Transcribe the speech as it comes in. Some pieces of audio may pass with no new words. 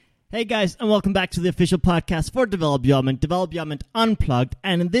Hey guys, and welcome back to the official podcast for Develop Your Element Unplugged.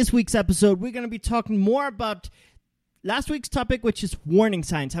 And in this week's episode, we're going to be talking more about last week's topic, which is warning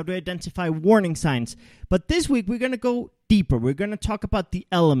signs, how to identify warning signs. But this week, we're going to go deeper. We're going to talk about the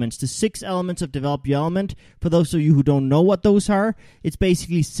elements, the 6 elements of Develop Your Element. For those of you who don't know what those are, it's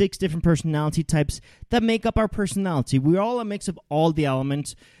basically 6 different personality types that make up our personality. We're all a mix of all the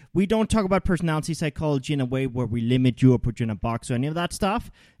elements. We don't talk about personality psychology in a way where we limit you or put you in a box or any of that stuff.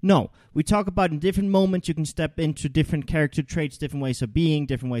 No, we talk about in different moments you can step into different character traits, different ways of being,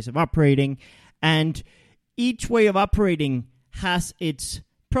 different ways of operating. And each way of operating has its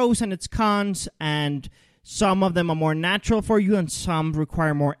pros and its cons, and some of them are more natural for you and some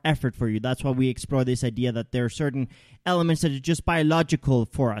require more effort for you. That's why we explore this idea that there are certain elements that are just biological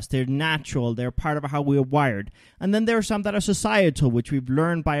for us. They're natural. They're part of how we are wired. And then there are some that are societal, which we've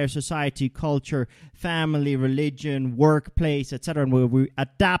learned by our society, culture, family, religion, workplace, etc., and where we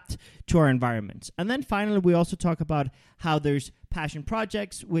adapt to our environments. And then finally, we also talk about how there's passion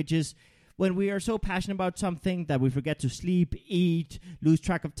projects, which is when we are so passionate about something that we forget to sleep, eat, lose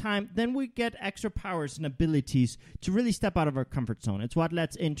track of time, then we get extra powers and abilities to really step out of our comfort zone. It's what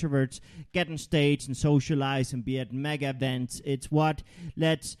lets introverts get on stage and socialize and be at mega events. It's what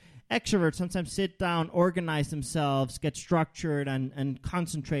lets extroverts sometimes sit down, organize themselves, get structured, and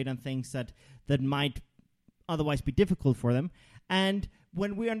concentrate on things that might otherwise be difficult for them. And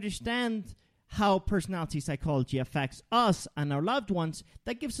when we understand how personality psychology affects us and our loved ones,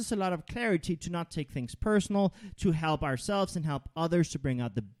 that gives us a lot of clarity to not take things personal, to help ourselves and help others to bring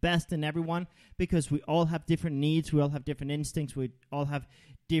out the best in everyone, because we all have different needs, we all have different instincts, we all have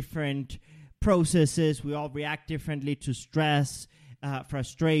different processes, we all react differently to stress,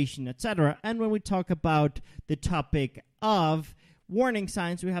 frustration, etc. And when we talk about the topic of warning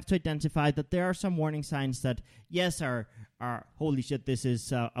signs, we have to identify that there are some warning signs that, yes, are holy shit, this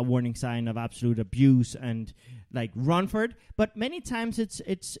is a warning sign of absolute abuse and like run for it. But many times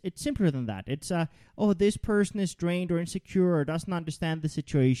it's simpler than that. It's this person is drained or insecure or doesn't understand the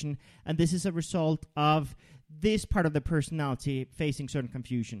situation, and this is a result of this part of the personality facing certain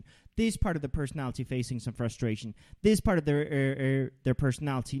confusion, this part of the personality facing some frustration, this part of their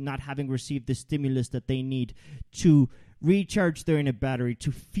personality not having received the stimulus that they need to recharge their inner battery,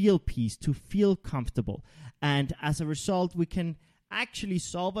 to feel peace, to feel comfortable. And as a result, we can actually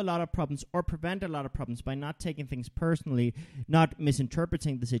solve a lot of problems or prevent a lot of problems by not taking things personally, not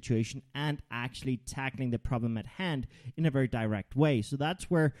misinterpreting the situation, and actually tackling the problem at hand in a very direct way. So that's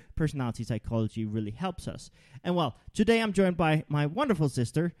where personality psychology really helps us. And well, today I'm joined by my wonderful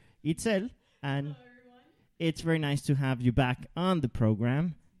sister, Itzel, and hello, everyone. It's very nice to have you back on the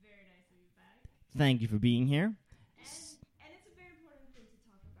program. Very nice to be back. Thank you for being here. And it's a very important thing to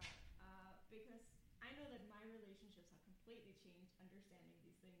talk about because I know that my relationships have completely changed understanding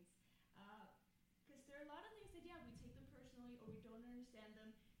these things. Because there are a lot of things that, we take them personally or we don't understand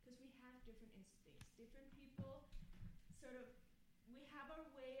them because we have different instincts. Different people we have our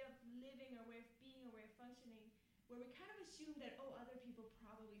way of living, our way of being, our way of functioning, where we kind of assume that, other people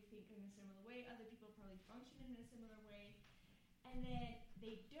probably think in a similar way, other people probably function in a similar way, and then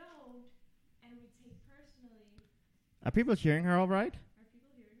they don't, and we take personally. Are people hearing her all right? Are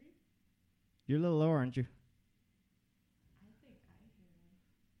people hearing me? You're a little low, aren't you? I think I hear me.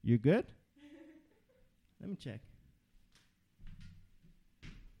 You good? Let me check.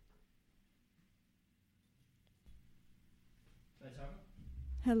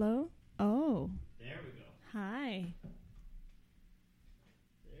 Hello? Oh. There we go. Hi.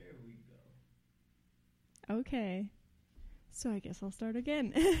 There we go. Okay. So I guess I'll start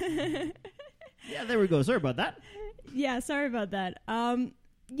again. Yeah, there we go. Sorry about that. Yeah, sorry about that.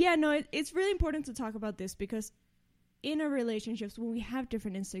 It's really important to talk about this because in our relationships, when we have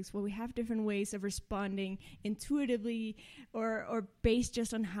different instincts, when we have different ways of responding intuitively or based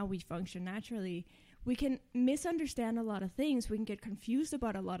just on how we function naturally, we can misunderstand a lot of things. We can get confused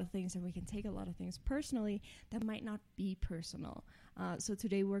about a lot of things, and we can take a lot of things personally that might not be personal. So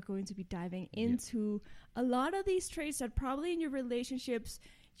today we're going to be diving into a lot of these traits that probably in your relationships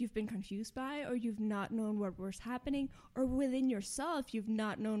you've been confused by, or you've not known what was happening, or within yourself you've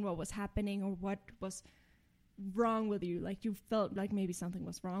not known what was happening or what was wrong with you. Like you felt like maybe something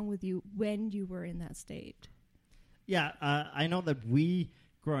was wrong with you when you were in that state. Yeah, I know that we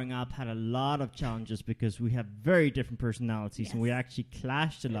growing up had a lot of challenges because we have very different personalities, and we actually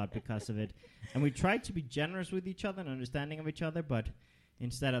clashed a lot because of it. And we tried to be generous with each other and understanding of each other, but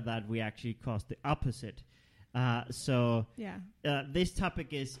instead of that, we actually caused the opposite. This topic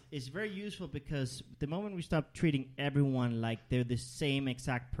is very useful because the moment we stop treating everyone like they're the same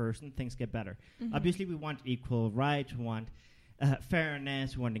exact person, things get better. Mm-hmm. Obviously, we want equal rights, we want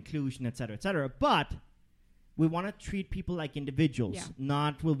fairness, we want inclusion, etc., etc. But we want to treat people like individuals,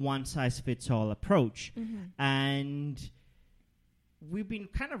 not with one-size-fits-all approach. And we've been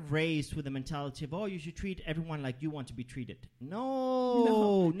kind of raised with the mentality of, you should treat everyone like you want to be treated.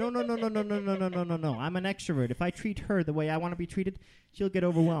 No. I'm an extrovert. If I treat her the way I want to be treated, she'll get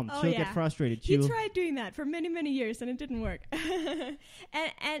overwhelmed. She'll get frustrated. He tried doing that for many, many years, and it didn't work.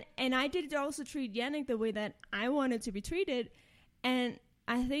 and I did also treat Yannick the way that I wanted to be treated. And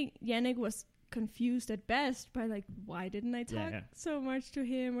I think Yannick was confused at best by, like, why didn't I talk so much to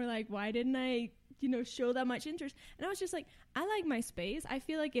him? Or, like, why didn't I show that much interest? And I was just like, I like my space. I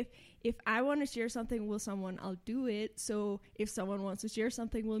feel like if I want to share something with someone, I'll do it. So if someone wants to share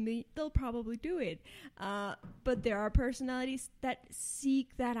something with me, they'll probably do it. But there are personalities that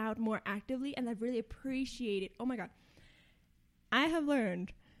seek that out more actively and that really appreciate it. Oh my God. I have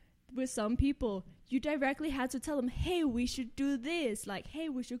learned with some people, you directly had to tell them, hey, we should do this. Like, hey,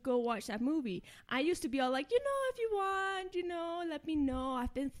 we should go watch that movie. I used to be all like, if you want, let me know.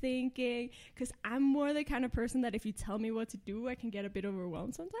 I've been thinking. Because I'm more the kind of person that if you tell me what to do, I can get a bit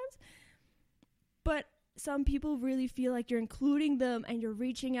overwhelmed sometimes. But some people really feel like you're including them and you're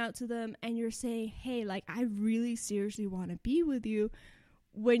reaching out to them and you're saying, hey, like, I really seriously want to be with you,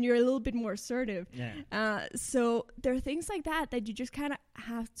 when you're a little bit more assertive. So there are things like that you just kind of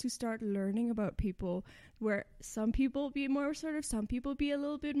have to start learning about people, where some people be more assertive, some people be a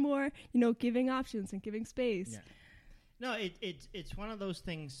little bit more, giving options and giving space. No, it's one of those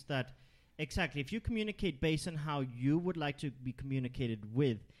things that, exactly, if you communicate based on how you would like to be communicated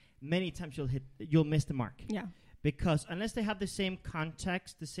with, many times you'll miss the mark. Because unless they have the same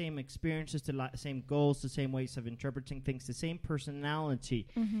context, the same experiences, the same goals, the same ways of interpreting things, the same personality,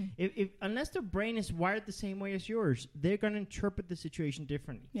 unless their brain is wired the same way as yours, they're going to interpret the situation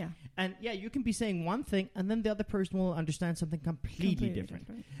differently. And you can be saying one thing, and then the other person will understand something completely different.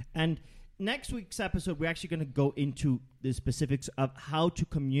 And next week's episode, we're actually going to go into the specifics of how to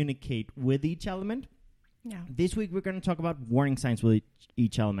communicate with each element. This week, we're going to talk about warning signs with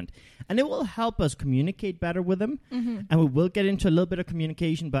each element. And it will help us communicate better with them. And we will get into a little bit of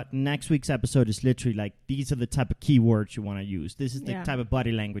communication, but next week's episode is literally like, these are the type of keywords you want to use. This is the type of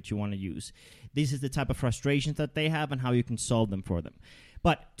body language you want to use. This is the type of frustrations that they have and how you can solve them for them.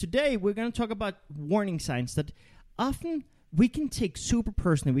 But today, we're going to talk about warning signs that often we can take super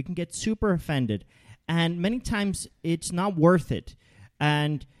personally. We can get super offended. And many times, it's not worth it.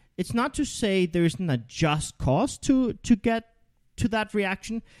 And it's not to say there isn't a just cause to get to that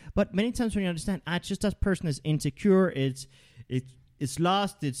reaction, but many times when you understand, it's just that person is insecure, it's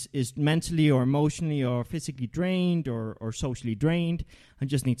lost, it's mentally or emotionally or physically drained or socially drained and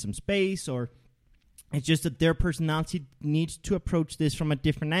just needs some space, or it's just that their personality needs to approach this from a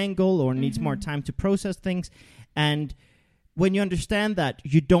different angle or needs more time to process things. And when you understand that,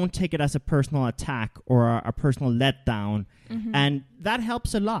 you don't take it as a personal attack or a personal letdown. And that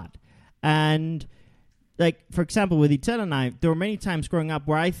helps a lot. And, like, for example, with Itzel and I, there were many times growing up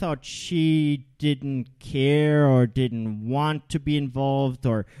where I thought she didn't care or didn't want to be involved,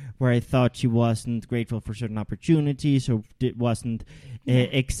 or where I thought she wasn't grateful for certain opportunities or wasn't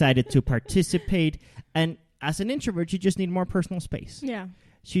excited to participate. And as an introvert, you just need more personal space.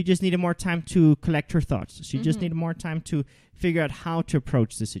 She just needed more time to collect her thoughts. She just needed more time to figure out how to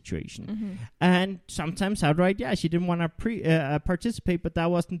approach the situation. And sometimes outright, she didn't want to participate, but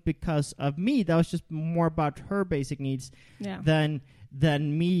that wasn't because of me. That was just more about her basic needs than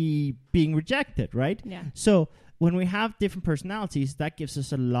me being rejected, right? So when we have different personalities, that gives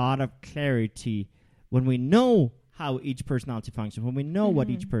us a lot of clarity when we know how each personality functions, when we know what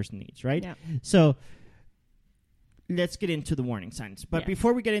each person needs, right? So let's get into the warning signs. But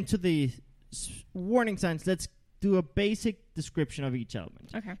before we get into the warning signs, let's do a basic description of each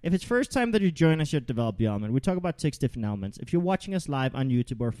element. If it's first time that you join us at Develop the Element, we talk about 6 different elements. If you're watching us live on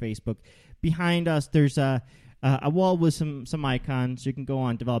YouTube or Facebook, behind us there's a wall with some icons. You can go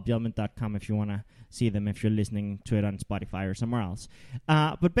on developtheelement.com if you want to see them, if you're listening to it on Spotify or somewhere else.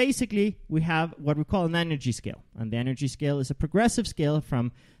 But basically, we have what we call an energy scale. And the energy scale is a progressive scale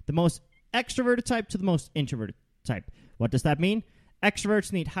from the most extroverted type to the most introverted type. What does that mean?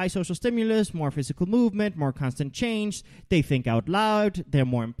 Extroverts need high social stimulus, more physical movement, more constant change. They think out loud. They're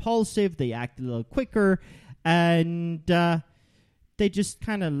more impulsive. They act a little quicker. And they just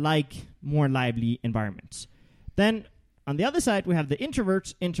kind of like more lively environments. Then on the other side, we have the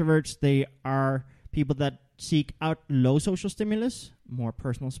introverts. Introverts, they are people that seek out low social stimulus, more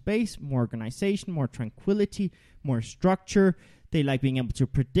personal space, more organization, more tranquility, more structure. They like being able to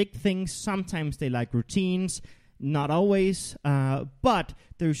predict things. Sometimes they like routines. Not always, but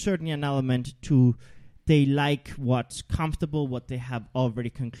there's certainly an element to They like what's comfortable, what they have already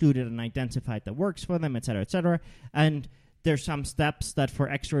concluded and identified that works for them, etc., etc. And there's some steps that for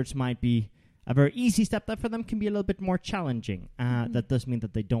extroverts might be a very easy step that for them can be a little bit more challenging. That does mean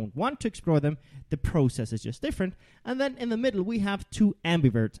that they don't want to explore them. The process is just different. And then in the middle, we have two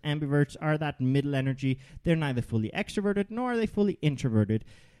ambiverts. Ambiverts are that middle energy. They're neither fully extroverted nor are they fully introverted,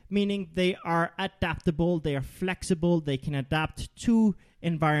 meaning they are adaptable, they are flexible, they can adapt to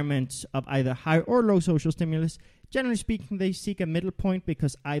environments of either high or low social stimulus. Generally speaking, they seek a middle point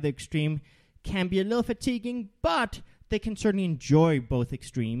because either extreme can be a little fatiguing, but they can certainly enjoy both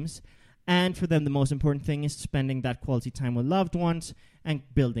extremes. And for them, the most important thing is spending that quality time with loved ones and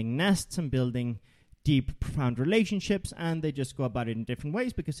building nests and building deep, profound relationships. And they just go about it in different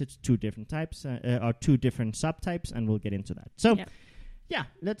ways because it's two different types or two different subtypes, and we'll get into that. So, yeah,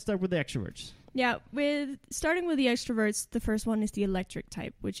 let's start with the extroverts. Yeah, starting with the extroverts, the first one is the electric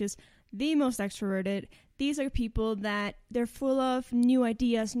type, which is the most extroverted. These are people that they're full of new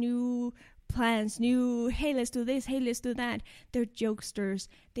ideas, new plans, hey, let's do this, hey, let's do that. They're jokesters.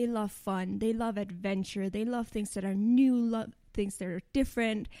 They love fun. They love adventure. They love things that are new, love things that are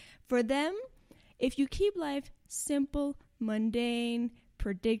different. For them, if you keep life simple, mundane,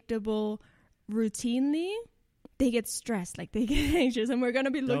 predictable, routinely, they get stressed, like they get anxious, and we're going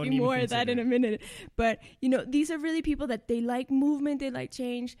to be looking more at that in a minute. But, these are really people that they like movement, they like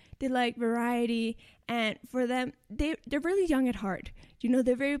change, they like variety, and for them, they're really young at heart.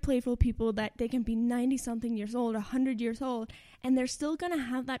 They're very playful people that they can be 90-something years old, 100 years old, and they're still going to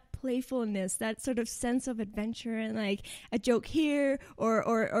have that playfulness, that sort of sense of adventure and like a joke here,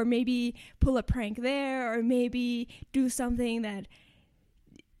 or maybe pull a prank there, or maybe do something that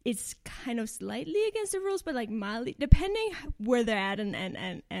it's kind of slightly against the rules, but like mildly, depending where they're at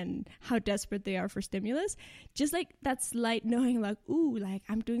and how desperate they are for stimulus. Just like that slight knowing, like, ooh, like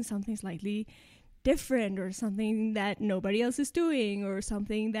I'm doing something slightly different, or something that nobody else is doing, or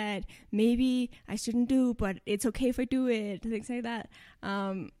something that maybe I shouldn't do, but it's okay if I do it, things like that.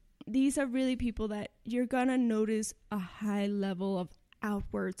 These are really people that you're gonna notice a high level of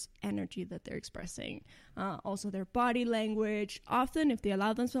outwards energy that they're expressing. Also their body language, often if they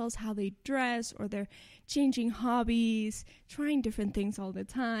allow themselves, how they dress, or they're changing hobbies, trying different things all the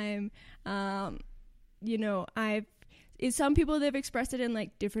time. Some people, they've expressed it in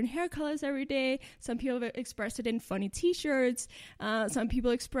like different hair colors every day. Some people have expressed it in funny t-shirts. Some people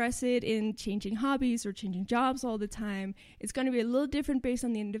express it in changing hobbies or changing jobs all the time. It's going to be a little different based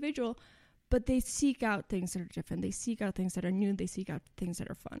on the individual, but they seek out things that are different. They seek out things that are new. They seek out things that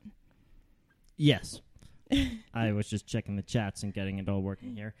are fun. Yes. I was just checking the chats and getting it all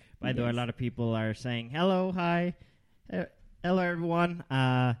working here. By the way, a lot of people are saying, hello, hi. Hello, everyone.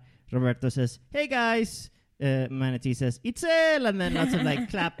 Roberto says, hey, guys. Manatee says, Itzel, and then lots of like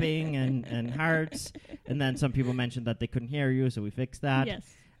clapping and hearts. And then some people mentioned that they couldn't hear you, so we fixed that. Yes.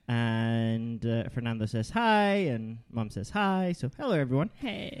 And Fernando says hi, and Mom says hi. So hello, everyone.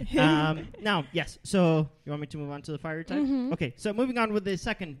 Hey. Now, yes. So you want me to move on to the fiery type? Mm-hmm. Okay. So moving on with the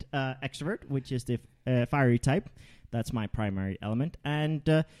second extrovert, which is the fiery type. That's my primary element.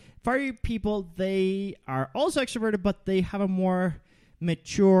 And fiery people, they are also extroverted, but they have a more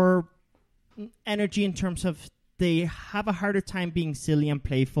mature energy in terms of they have a harder time being silly and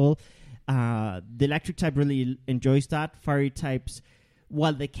playful. The electric type really enjoys that. Fiery types,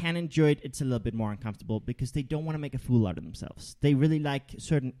 while they can enjoy it, it's a little bit more uncomfortable because they don't want to make a fool out of themselves. They really like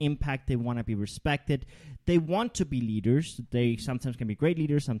certain impact. They want to be respected. They want to be leaders. They sometimes can be great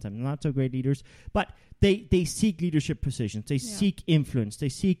leaders, sometimes not so great leaders. But they seek leadership positions. They seek influence. They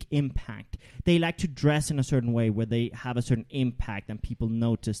seek impact. They like to dress in a certain way where they have a certain impact and people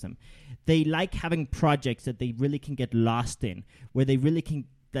notice them. They like having projects that they really can get lost in, where they really can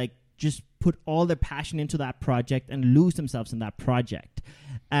like just put all their passion into that project and lose themselves in that project.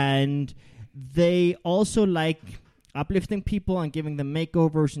 And they also like uplifting people and giving them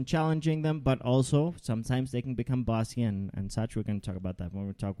makeovers and challenging them, but also sometimes they can become bossy and such. We're going to talk about that when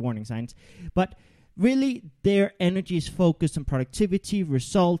we talk warning signs. But really, their energy is focused on productivity,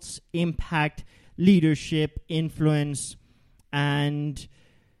 results, impact, leadership, influence, and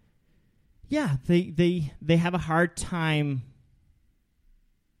yeah, they have a hard time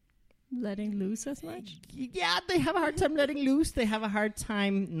letting loose as much? Yeah, they have a hard time letting loose. They have a hard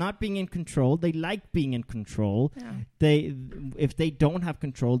time not being in control. They like being in control. Yeah. If they don't have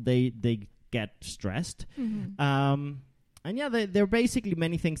control, they get stressed. Mm-hmm. And yeah, there are basically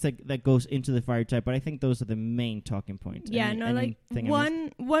many things that goes into the fire type, but I think those are the main talking points. Yeah,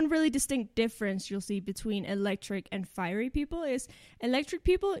 one really distinct difference you'll see between electric and fiery people is electric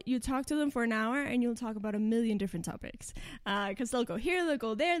people, you talk to them for an hour and you'll talk about a million different topics. Because they'll go here, they'll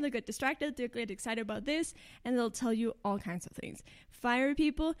go there, they'll get distracted, they'll get excited about this, and they'll tell you all kinds of things. Fiery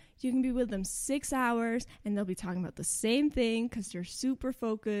people, you can be with them 6 hours and they'll be talking about the same thing because they're super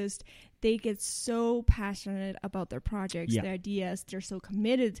focused. They get so passionate about their projects, their ideas. They're so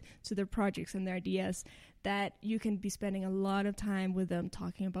committed to their projects and their ideas that you can be spending a lot of time with them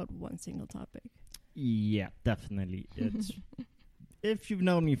talking about one single topic. Yeah, definitely. It's if you've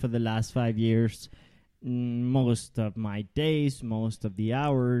known me for the last 5 years, most of my days, most of the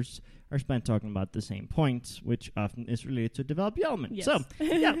hours are spent talking about the same points, which often is related to developed development. Yes. So,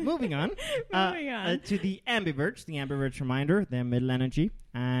 moving on. To the ambiverts. The ambiverts reminder, they're middle energy.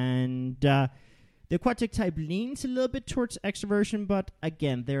 And the aquatic type leans a little bit towards extroversion, but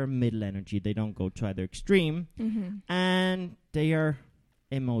again, they're middle energy. They don't go to either extreme. And they are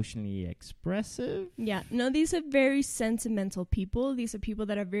emotionally expressive. Yeah. No, these are very sentimental people. These are people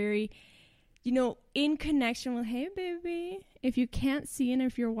that are very, in connection with, hey, baby. If you can't see and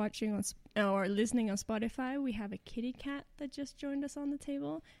if you're watching or listening on Spotify, we have a kitty cat that just joined us on the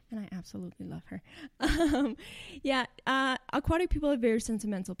table, and I absolutely love her. Aquatic people are very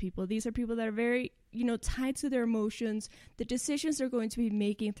sentimental people. These are people that are very, tied to their emotions. The decisions they're going to be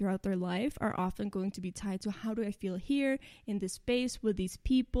making throughout their life are often going to be tied to how do I feel here in this space with these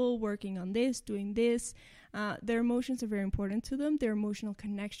people, working on this, doing this. Their emotions are very important to them. Their emotional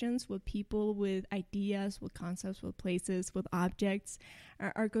connections with people, with ideas, with concepts, with places, with objects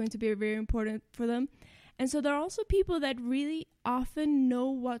are going to be very important for them. And so there are also people that really often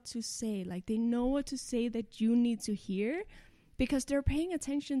know what to say. Like they know what to say that you need to hear because they're paying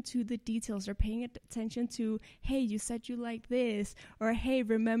attention to the details. They're paying attention to, hey, you said you like this. Or, hey,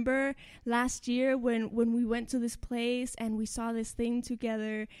 remember last year when we went to this place and we saw this thing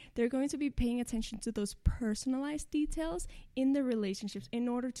together? They're going to be paying attention to those personalized details in their relationships in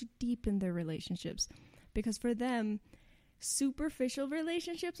order to deepen their relationships. Because for them, superficial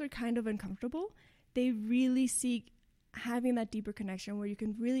relationships are kind of uncomfortable. They really seek having that deeper connection where you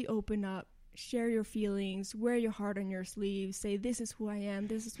can really open up, share your feelings, wear your heart on your sleeve, say, this is who I am,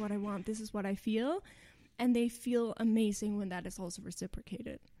 this is what I want, this is what I feel. And they feel amazing when that is also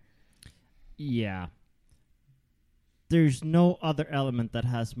reciprocated. Yeah. There's no other element that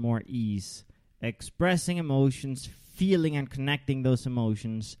has more ease. Expressing emotions, feeling and connecting those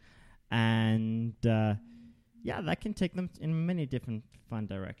emotions. And that can take them in many different fun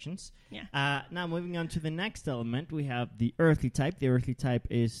directions. Yeah. Now moving on to the next element, we have the earthly type. The earthly type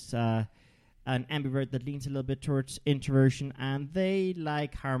is an ambivert that leans a little bit towards introversion, and they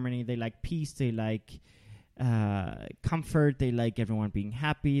like harmony, they like peace, they like comfort, they like everyone being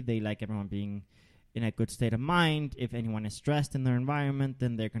happy, they like everyone being in a good state of mind. If anyone is stressed in their environment,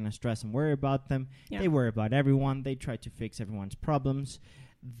 then they're going to stress and worry about them. Yeah. They worry about everyone. They try to fix everyone's problems.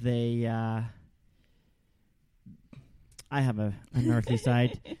 They... I have an earthly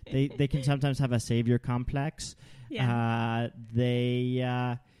side. They can sometimes have a savior complex. Yeah. They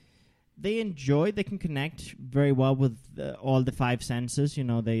enjoy. They can connect very well with all the five senses.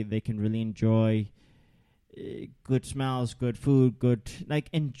 They can really enjoy good smells, good food,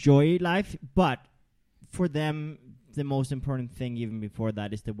 enjoy life. But for them, the most important thing, even before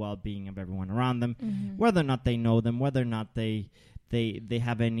that, is the well-being of everyone around them. Mm-hmm. Whether or not they know them, whether or not they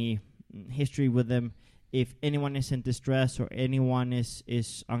have any history with them. If anyone is in distress or anyone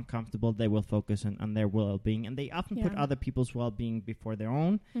is uncomfortable, they will focus on their well-being. And they often put other people's well-being before their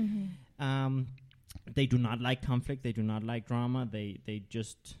own. Mm-hmm. They do not like conflict. They do not like drama. They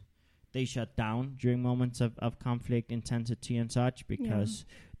shut down during moments of conflict, intensity, and such because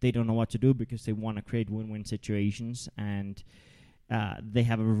they don't know what to do, because they want to create win-win situations. And they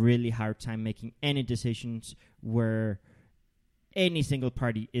have a really hard time making any decisions where any single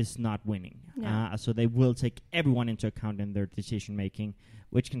party is not winning. Yeah. So they will take everyone into account in their decision making,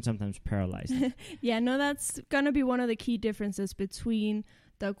 which can sometimes paralyze them. That's going to be one of the key differences between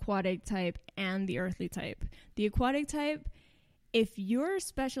the aquatic type and the earthly type. The aquatic type, if you're a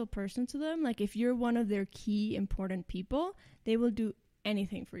special person to them, like if you're one of their key important people, they will do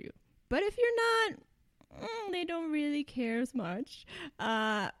anything for you. But if you're not, they don't really care as much.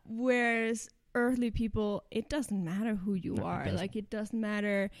 Whereas earthly people, it doesn't matter who you are. It doesn't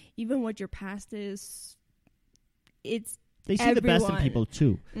matter even what your past is. They see the best in people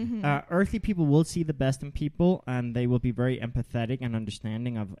too. Mm-hmm. Earthly people will see the best in people, and they will be very empathetic and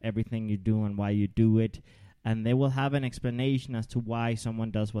understanding of everything you do and why you do it. and they will have an explanation as to why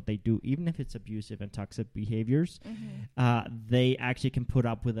someone does what they do, even if it's abusive and toxic behaviors. They actually can put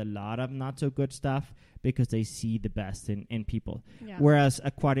up with a lot of not so good stuff because they see the best in people. Yeah. Whereas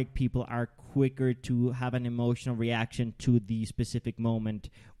aquatic people are quicker to have an emotional reaction to the specific moment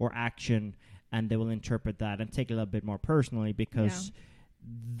or action, and they will interpret that and take it a little bit more personally because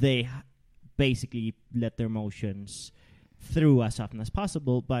they basically let their emotions through as often as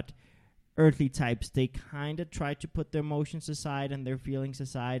possible. But earthly types, they kind of try to put their emotions aside and their feelings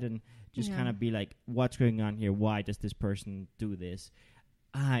aside and just kind of be like, what's going on here? Why does this person do this?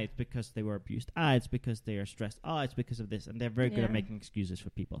 It's because they were abused. It's because they are stressed. It's because of this. And they're very good at making excuses for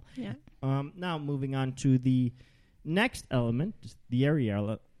people. Yeah. Now, moving on to the next element, the area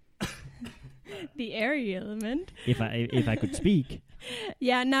element. The area element. If I could speak.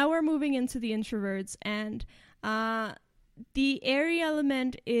 Yeah, now we're moving into the introverts, and the area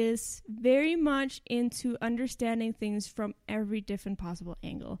element is very much into understanding things from every different possible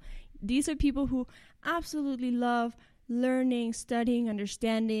angle. These are people who absolutely love learning, studying,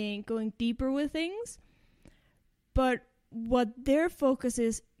 understanding, going deeper with things. But what their focus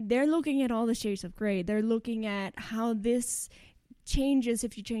is, they're looking at all the shades of gray. They're looking at how this changes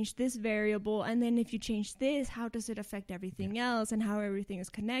if you change this variable, and then if you change this, how does it affect everything else, and how everything is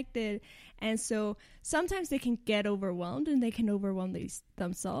connected. And so sometimes they can get overwhelmed, and they can overwhelm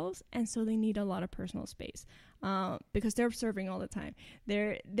themselves, and so they need a lot of personal space because they're observing all the time.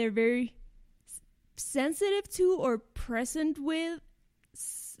 They're very sensitive to or present with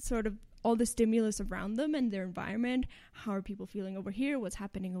sort of all the stimulus around them and their environment. How are people feeling over here? What's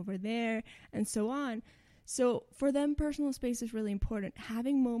happening over there? And so on. So for them, personal space is really important.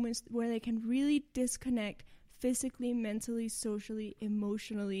 Having moments where they can really disconnect physically, mentally, socially,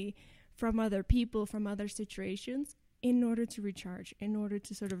 emotionally from other people, from other situations, in order to recharge, in order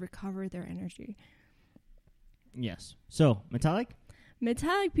to sort of recover their energy. Yes. So, metallic?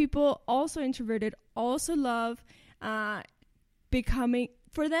 Metallic people, also introverted, also love becoming,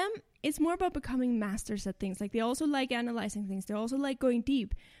 for them, it's more about becoming masters at things. Like, they also like analyzing things. They also like going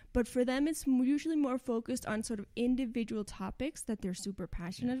deep. But for them, it's usually more focused on sort of individual topics that they're super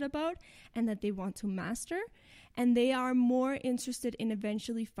passionate about and that they want to master. And they are more interested in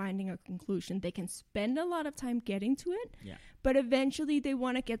eventually finding a conclusion. They can spend a lot of time getting to it, but eventually they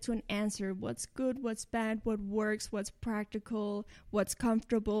want to get to an answer. What's good, what's bad, what works, what's practical, what's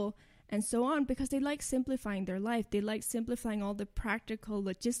comfortable, and so on, because they like simplifying their life. They like simplifying all the practical,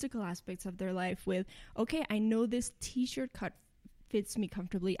 logistical aspects of their life with, okay, I know this t-shirt cut fits me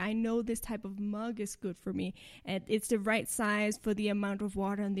comfortably. I know this type of mug is good for me, and it's the right size for the amount of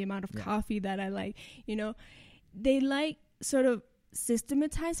water and the amount of coffee that I like. You know, they like sort of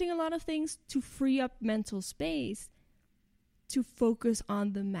systematizing a lot of things to free up mental space to focus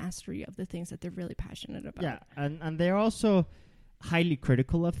on the mastery of the things that they're really passionate about. Yeah, and they're also highly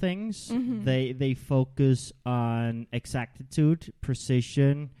critical of things. Mm-hmm. They focus on exactitude,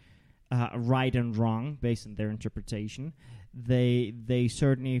 precision, right and wrong based on their interpretation. They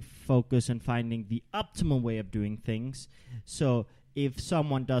certainly focus on finding the optimal way of doing things. So if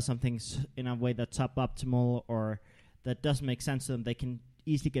someone does something in a way that's suboptimal or that doesn't make sense to them, they can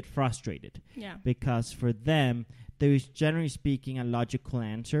easily get frustrated. Yeah. Because for them, there is, generally speaking, a logical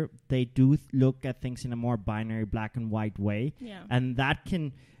answer. They do look at things in a more binary, black and white way. Yeah. And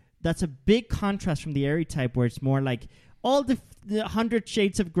that's a big contrast from the airy type, where it's more like all the 100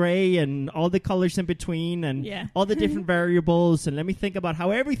 shades of gray and all the colors in between and all the different variables. And let me think about how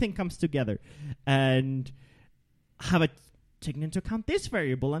everything comes together and have it taken into account this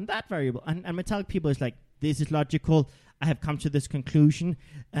variable and that variable. And metallic people is like, this is logical. I have come to this conclusion.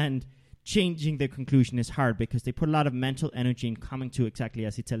 And changing their conclusion is hard because they put a lot of mental energy in coming to, exactly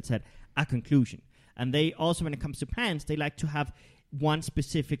as Itzel said, a conclusion. And they also, when it comes to plans, they like to have one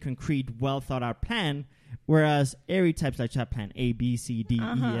specific, concrete, well thought out plan, whereas airy types like to have plan A, B, C, D, E,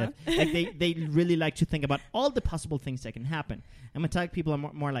 F. Like they really like to think about all the possible things that can happen. And metallic people are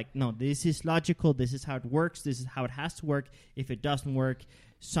more like, no, this is logical, this is how it works, this is how it has to work. If it doesn't work,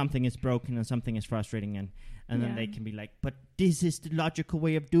 something is broken and something is frustrating, and then they can be like, but this is the logical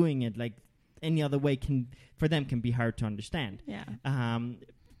way of doing it. Like any other way can be hard to understand. Yeah.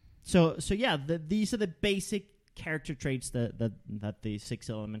 So these are the basic character traits that the 6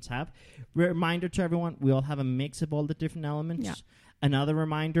 elements have. Reminder to everyone, we all have a mix of all the different elements. Yeah. Another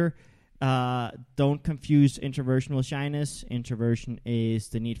reminder, don't confuse introversion with shyness. Introversion is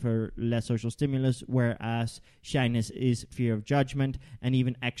the need for less social stimulus, whereas shyness is fear of judgment, and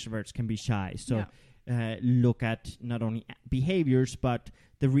even extroverts can be shy. So look at not only behaviors, but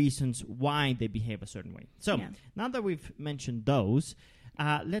the reasons why they behave a certain way. So now that we've mentioned those,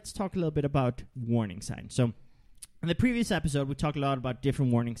 let's talk a little bit about warning signs. So in the previous episode, we talked a lot about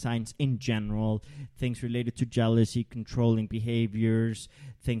different warning signs in general, things related to jealousy, controlling behaviors,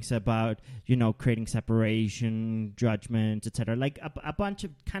 things about, creating separation, judgment, etc. Like a bunch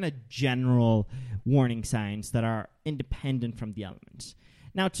of kind of general warning signs that are independent from the elements.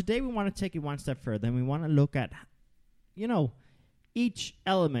 Now, today we want to take it one step further, and we want to look at, each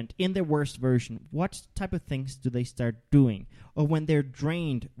element in their worst version. What type of things do they start doing? Or when they're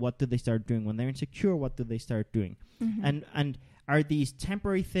drained, what do they start doing? When they're insecure, what do they start doing? Mm-hmm. And are these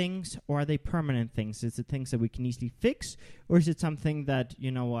temporary things, or are they permanent things? Is it things that we can easily fix? Or is it something that,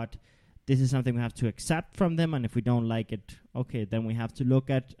 this is something we have to accept from them, and if we don't like it, okay, then we have to look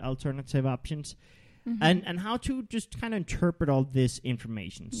at alternative options. Mm-hmm. And how to just kind of interpret all this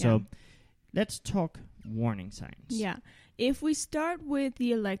information. Yeah. So let's talk warning signs. Yeah. If we start with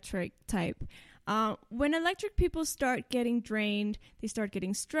the electric type, when electric people start getting drained, they start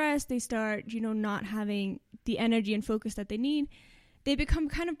getting stressed, they start, not having the energy and focus that they need, they become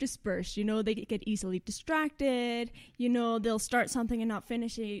kind of dispersed, they get easily distracted, they'll start something and not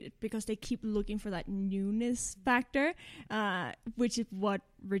finish it because they keep looking for that newness factor, which is what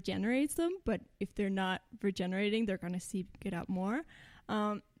regenerates them. But if they're not regenerating, they're going to seek it out more.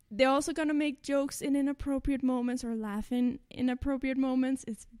 They're also going to make jokes in inappropriate moments or laugh in inappropriate moments.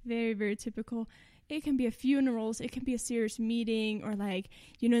 It's very, very typical. It can be a funerals. It can be a serious meeting, or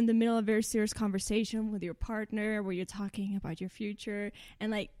in the middle of a very serious conversation with your partner where you're talking about your future,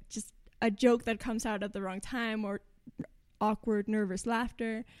 and just a joke that comes out at the wrong time, or awkward, nervous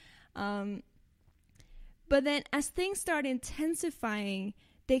laughter. But then as things start intensifying,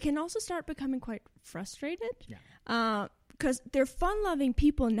 they can also start becoming quite frustrated. Yeah. Because they're fun-loving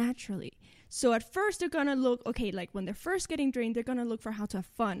people naturally. So at first they're going to look, when they're first getting drained, they're going to look for how to have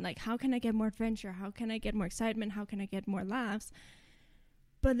fun. How can I get more adventure? How can I get more excitement? How can I get more laughs?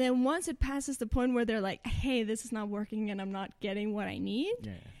 But then once it passes the point where they're like, hey, this is not working and I'm not getting what I need,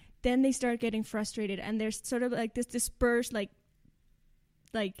 then they start getting frustrated. And there's sort of this dispersed,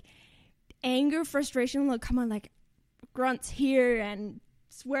 anger, frustration will come on grunts here and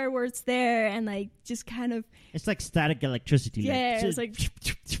swear words there, and just kind of, it's like static electricity. Yeah, it's like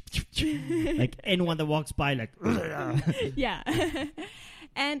like anyone that walks by, yeah.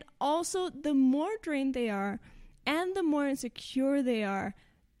 And also, the more drained they are and the more insecure they are,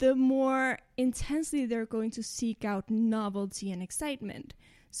 the more intensely they're going to seek out novelty and excitement.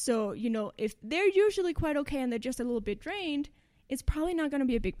 So, if they're usually quite okay and they're just a little bit drained, it's probably not going to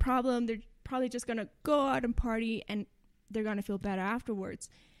be a big problem. They're probably just going to go out and party, and they're going to feel better afterwards.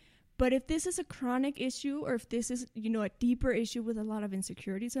 But if this is a chronic issue, or if this is, a deeper issue with a lot of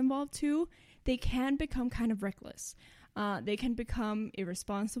insecurities involved too, they can become kind of reckless. They can become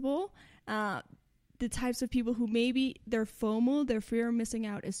irresponsible. The types of people who maybe their FOMO, their fear of missing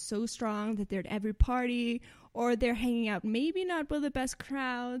out, is so strong that they're at every party, or they're hanging out maybe not with the best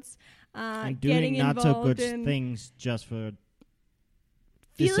crowds, and doing not so good things just for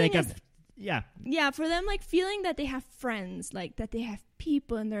the sake of... Yeah, for them, feeling that they have friends, that they have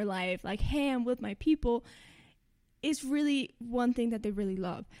people in their life, hey, I'm with my people, is really one thing that they really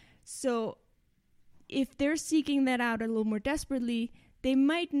love. So if they're seeking that out a little more desperately, they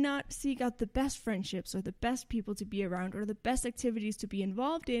might not seek out the best friendships or the best people to be around or the best activities to be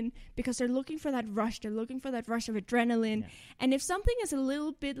involved in, because they're looking for that rush. They're looking for that rush of adrenaline. Yeah. And if something is a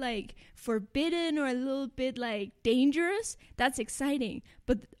little bit forbidden or a little bit dangerous, that's exciting.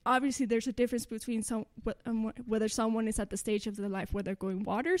 But obviously there's a difference between whether someone is at the stage of their life where they're going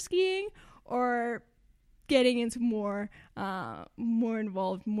water skiing or getting into more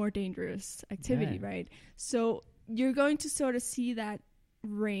involved, more dangerous activity, right? So you're going to sort of see that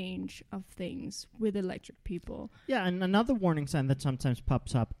range of things with electric people. Yeah, and another warning sign that sometimes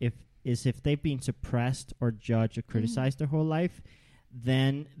pops up is if they've been suppressed or judged or criticized their whole life,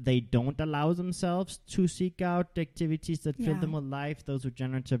 then they don't allow themselves to seek out activities that fill them with life. Those are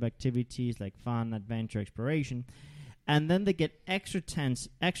generative activities like fun, adventure, exploration. And then they get extra tense,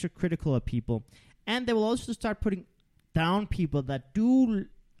 extra critical of people. And they will also start putting down people that do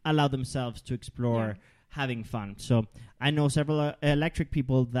allow themselves to explore having fun. So I know several electric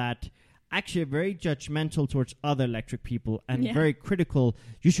people that actually are very judgmental towards other electric people and very critical.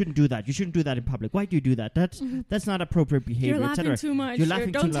 You shouldn't do that. You shouldn't do that in public. Why do you do that? That's not appropriate behavior. You're laughing too much. You're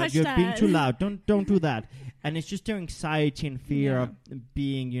laughing too loud. You're being too loud. Don't do that. And it's just their anxiety and fear of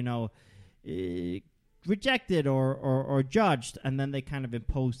being, rejected or judged, and then they kind of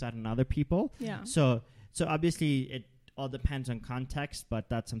impose that on other people. Yeah. So obviously it all depends on context, but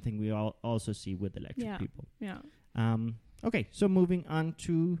that's something we all also see with electric people. Yeah. Okay, so moving on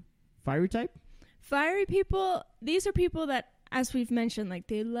to fiery type. Fiery people, these are people that as we've mentioned, like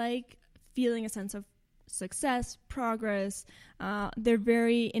they like feeling a sense of success, progress. They're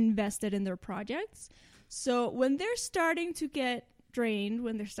very invested in their projects. So when they're starting to get drained,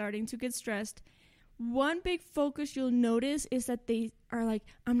 when they're starting to get stressed, one big focus you'll notice is that they are like,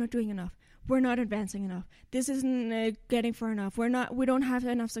 I'm not doing enough. We're not advancing enough. This isn't getting far enough. We don't have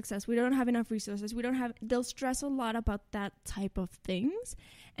enough success. We don't have enough resources. They'll stress a lot about that type of things.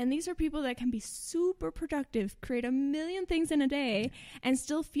 And these are people that can be super productive, create a million things in a day, and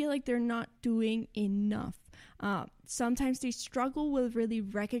still feel like they're not doing enough. Sometimes they struggle with really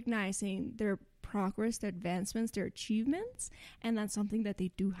recognizing their progress, their advancements, their achievements, and that's something that they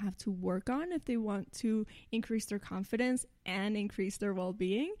do have to work on if they want to increase their confidence and increase their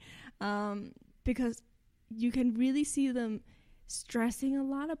well-being, because you can really see them stressing a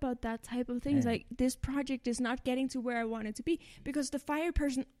lot about that type of things. Like, this project is not getting to where I want it to be, because the fire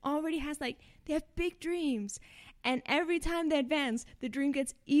person already has, like, they have big dreams, and every time they advance, the dream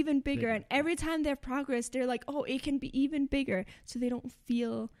gets even bigger. And every time they have progress, they're like, oh, it can be even bigger, so they don't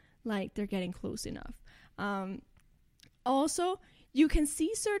feel like they're getting close enough. Also, you can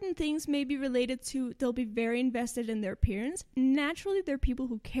see certain things may be related to, they'll be very invested in their appearance. Naturally, they're people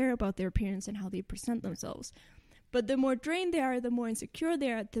who care about their appearance and how they present themselves. But the more drained they are, the more insecure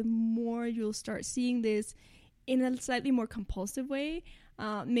they are, the more you'll start seeing this in a slightly more compulsive way.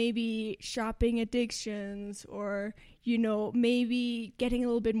 Maybe shopping addictions, or, you know, maybe getting a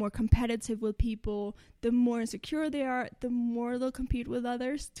little bit more competitive with people. The more insecure they are, the more they'll compete with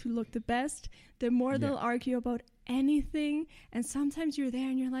others to look the best. The more they'll argue about anything. And sometimes you're there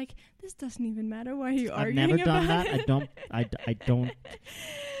and you're like, this doesn't even matter. Why are you arguing about it? I've never done that. I don't.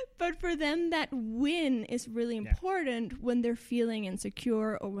 But for them, that win is really important when they're feeling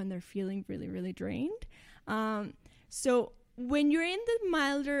insecure or when they're feeling really, really drained. So when you're in the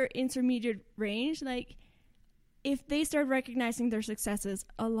milder intermediate range, like, if they start recognizing their successes,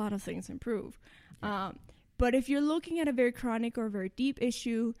 a lot of things improve. But if you're looking at a very chronic or very deep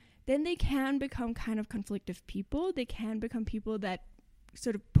issue, then they can become kind of conflictive people. They can become people that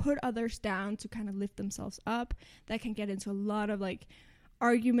sort of put others down to kind of lift themselves up. That can get into a lot of, like,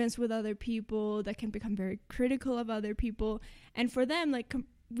 arguments with other people. That can become very critical of other people. And for them, like,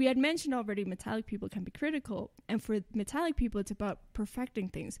 we had mentioned already, metallic people can be critical. And for metallic people, it's about perfecting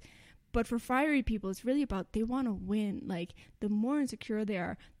things. But for fiery people, it's really about, they want to win. Like, the more insecure they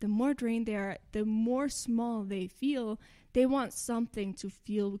are, the more drained they are, the more small they feel, they want something to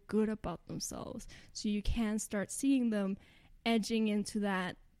feel good about themselves. So you can start seeing them edging into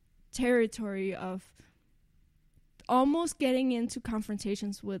that territory of almost getting into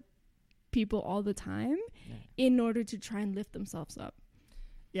confrontations with people all the time in order to try and lift themselves up.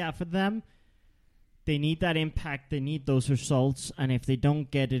 Yeah, for them, they need that impact, they need those results, and if they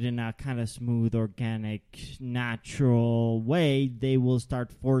don't get it in a kind of smooth, organic, natural way, they will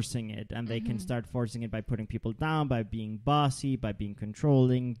start forcing it, and they can start forcing it by putting people down, by being bossy, by being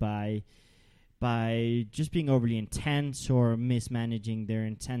controlling, by just being overly intense or mismanaging their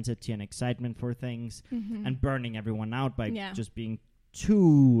intensity and excitement for things, and burning everyone out by just being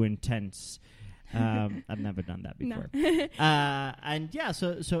too intense. I've never done that before. No.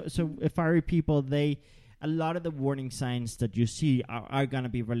 So fiery people, a lot of the warning signs that you see are going to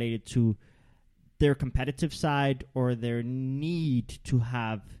be related to their competitive side or their need to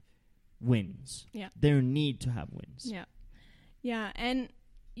have wins. Yeah. Their need to have wins. Yeah. Yeah. And,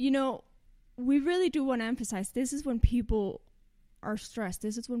 you know, we really do want to emphasize, this is when people are stressed.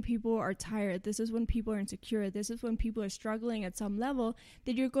 This is when people are tired. This is when people are insecure. This is when people are struggling at some level,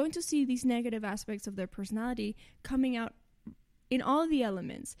 that you're going to see these negative aspects of their personality coming out in all the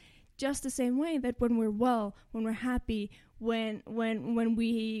elements. Just the same way that when we're well, when we're happy, when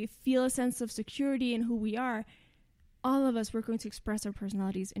we feel a sense of security in who we are, all of us, we're going to express our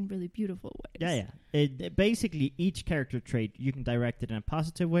personalities in really beautiful ways. Basically, each character trait, you can direct it in a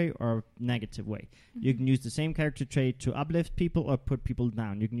positive way or a negative way. You can use the same character trait to uplift people or put people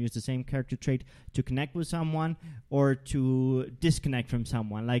down. You can use the same character trait to connect with someone or to disconnect from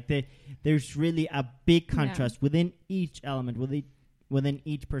someone. Like, there's really a big contrast within each element, within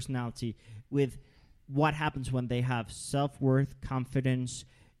each personality, with what happens when they have self-worth, confidence,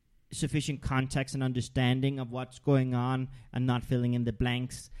 sufficient context and understanding of what's going on and not filling in the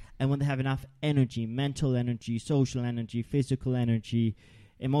blanks, and when they have enough energy, mental energy, social energy, physical energy,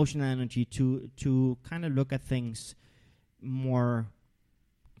 emotional energy to kind of look at things more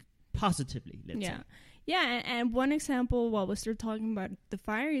positively, let's say. Yeah, and one example, while we're still talking about the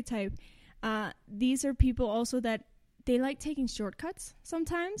fiery type, these are people also that they like taking shortcuts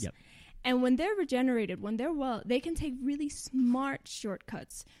sometimes. And when they're regenerated, when they're well, they can take really smart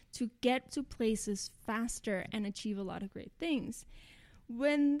shortcuts to get to places faster and achieve a lot of great things.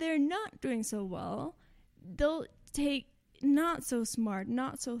 When they're not doing so well, they'll take not so smart,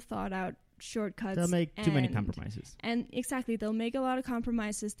 not so thought out shortcuts. They'll make too many compromises. And exactly, they'll make a lot of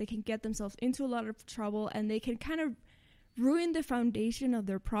compromises. They can get themselves into a lot of trouble, and they can kind of ruin the foundation of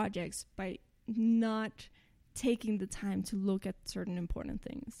their projects by not taking the time to look at certain important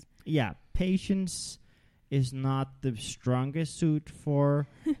things. Yeah, patience is not the strongest suit for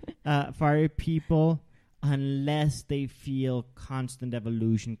fire people unless they feel constant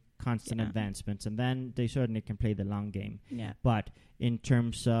evolution, constant advancements, and then they certainly can play the long game. Yeah. But in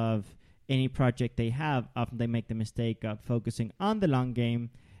terms of any project they have, often they make the mistake of focusing on the long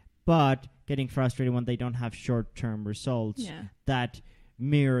game, but getting frustrated when they don't have short-term results that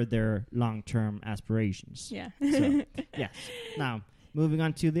mirror their long-term aspirations. Yeah. So, yes. Now, moving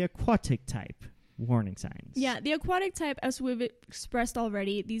on to the aquatic type warning signs. Yeah, the aquatic type, as we've expressed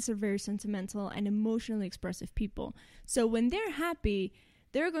already, these are very sentimental and emotionally expressive people. So when they're happy,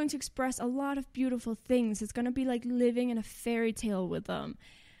 they're going to express a lot of beautiful things. It's going to be like living in a fairy tale with them.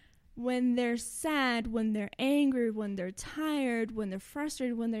 When they're sad, when they're angry, when they're tired, when they're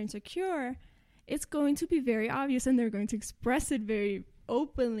frustrated, when they're insecure, it's going to be very obvious, and they're going to express it very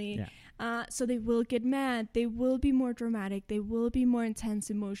openly. Yeah. So they will get mad. They will be more dramatic. They will be more intense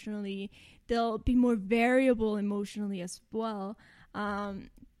emotionally. They'll be more variable emotionally as well.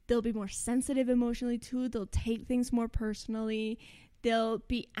 They'll be more sensitive emotionally too. They'll take things more personally. They'll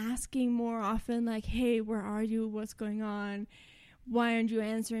be asking more often, like, hey, where are you? What's going on? Why aren't you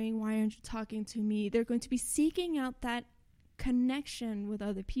answering? Why aren't you talking to me? They're going to be seeking out that connection with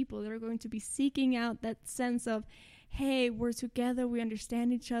other people. They're going to be seeking out that sense of, hey, we're together, we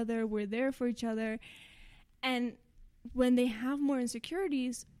understand each other, we're there for each other. And when they have more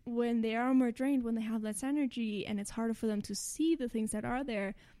insecurities, when they are more drained, when they have less energy, and it's harder for them to see the things that are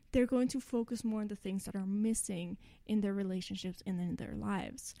there, they're going to focus more on the things that are missing in their relationships and in their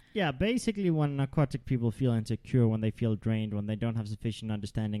lives. Yeah, basically when aquatic people feel insecure, when they feel drained, when they don't have sufficient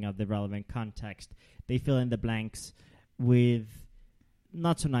understanding of the relevant context, they fill in the blanks with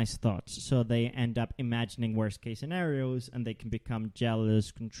not so nice thoughts. So they end up imagining worst case scenarios, and they can become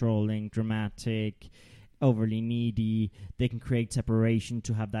jealous, controlling, dramatic, overly needy. They can create separation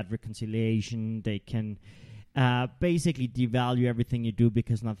to have that reconciliation. They can basically devalue everything you do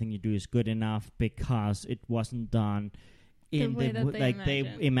because nothing you do is good enough because it wasn't done in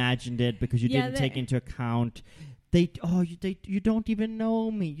they imagined it because you didn't take into account. You don't even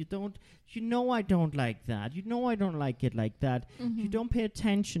know me. I don't like that. I don't like it like that. Mm-hmm. You don't pay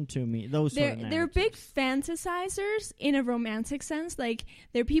attention to me. They're big fantasizers in a romantic sense. Like,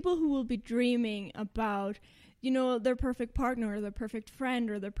 they're people who will be dreaming about, their perfect partner or their perfect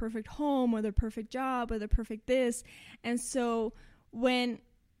friend or their perfect home or their perfect job or their perfect this. And so when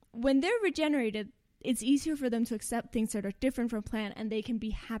they're regenerated, it's easier for them to accept things that are different from plan, and they can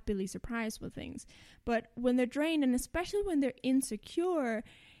be happily surprised with things. But when they're drained, and especially when they're insecure,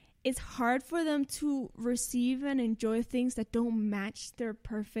 it's hard for them to receive and enjoy things that don't match their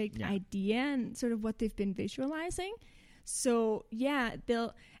perfect idea and sort of what they've been visualizing. So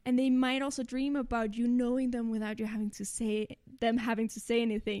they might also dream about you knowing them without you having to say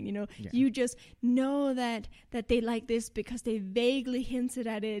anything. You just know that they like this because they vaguely hinted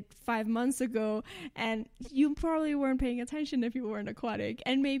at it 5 months ago, and you probably weren't paying attention if you weren't aquatic.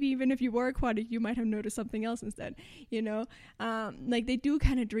 And maybe even if you were aquatic, you might have noticed something else instead. Like, they do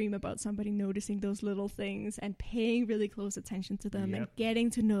kind of dream about somebody noticing those little things and paying really close attention to them and getting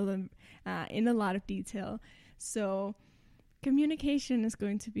to know them in a lot of detail. So communication is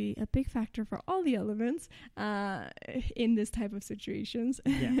going to be a big factor for all the elements in this type of situations.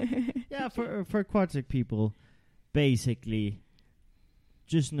 For aquatic people, basically,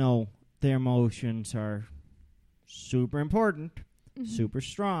 just know their emotions are super important, super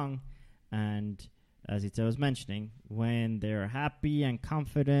strong, and as Ita was mentioning, when they're happy and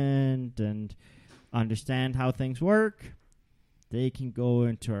confident and understand how things work, they can go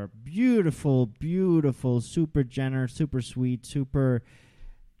into a beautiful, beautiful, super generous, super sweet, super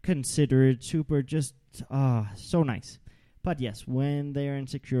considerate, super just, so nice. But yes, when they're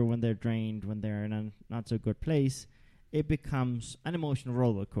insecure, when they're drained, when they're in a not so good place, it becomes an emotional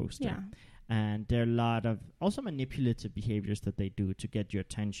roller coaster. Yeah. And there are a lot of also manipulative behaviors that they do to get your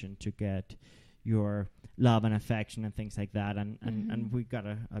attention, to get your love and affection and things like that, and we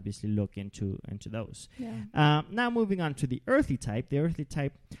gotta obviously look into those. Now moving on to the earthy type. The earthy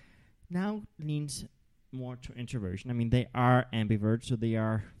type now leans more to introversion. I mean, they are ambivert, so they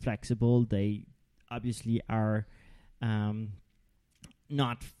are flexible. They obviously are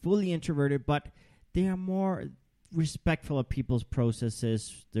not fully introverted, but they are more respectful of people's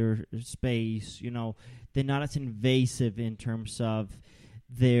processes, their space. They're not as invasive in terms of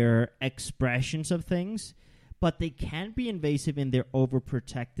their expressions of things, but they can be invasive in their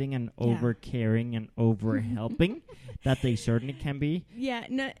overprotecting and over caring and over helping. That they certainly can be. Yeah,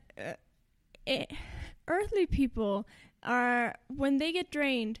 no, earthly people are, when they get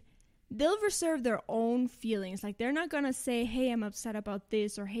drained, they'll reserve their own feelings. Like, they're not going to say, hey, I'm upset about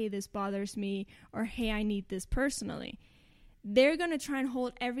this, or hey, this bothers me, or hey, I need this personally. They're going to try and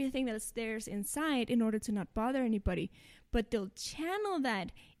hold everything that's theirs inside in order to not bother anybody. But they'll channel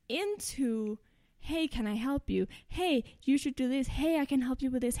that into, hey, can I help you? Hey, you should do this. Hey, I can help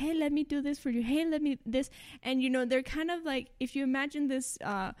you with this. Hey, let me do this for you. Hey, let me this. And, they're kind of like, if you imagine this,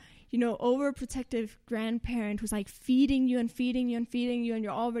 overprotective grandparent who's like feeding you and feeding you and feeding you, and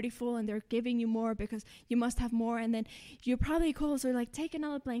you're already full, and they're giving you more because you must have more. And then you're probably cold, so like, take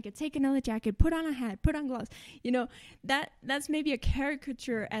another blanket, take another jacket, put on a hat, put on gloves. That's maybe a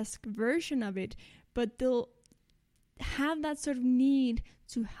caricature-esque version of it, but they'll have that sort of need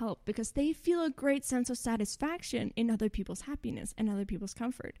to help because they feel a great sense of satisfaction in other people's happiness and other people's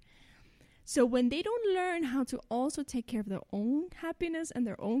comfort. So when they don't learn how to also take care of their own happiness and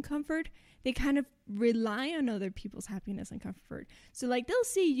their own comfort, they kind of rely on other people's happiness and comfort. So like, they'll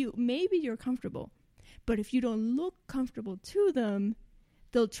see you, maybe you're comfortable, but if you don't look comfortable to them,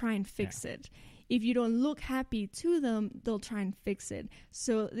 they'll try and fix it. If you don't look happy to them, they'll try and fix it.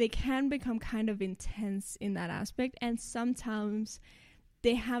 So they can become kind of intense in that aspect. And sometimes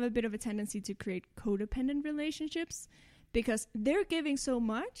they have a bit of a tendency to create codependent relationships because they're giving so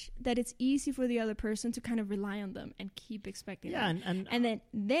much that it's easy for the other person to kind of rely on them and keep expecting that. And then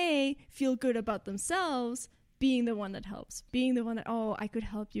they feel good about themselves being the one that helps, being the one that, oh, I could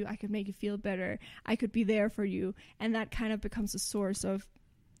help you, I could make you feel better, I could be there for you. And that kind of becomes a source of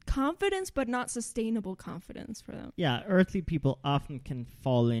confidence, but not sustainable confidence for them. Yeah, earthly people often can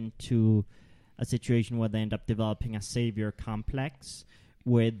fall into a situation where they end up developing a savior complex,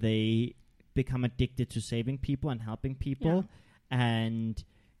 where they become addicted to saving people and helping people. Yeah. And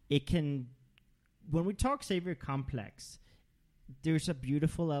it can, when we talk savior complex, there's a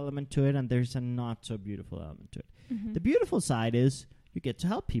beautiful element to it and there's a not so beautiful element to it. Mm-hmm. The beautiful side is you get to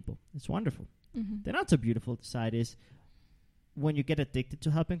help people. It's wonderful. Mm-hmm. The not so beautiful side is when you get addicted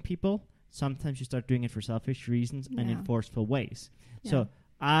to helping people, sometimes you start doing it for selfish reasons and in forceful ways. Yeah. So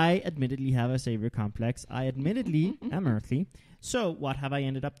I admittedly have a savior complex. I admittedly am earthly. So what have I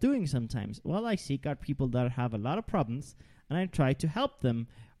ended up doing sometimes? Well, I seek out people that have a lot of problems and I try to help them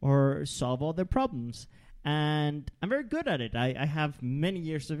or solve all their problems. And I'm very good at it. I have many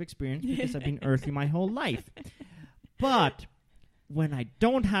years of experience because I've been earthly my whole life. But when I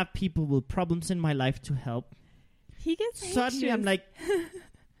don't have people with problems in my life to help, he gets suddenly anxious. I'm like,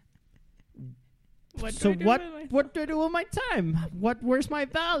 what do I do with my time? Where's my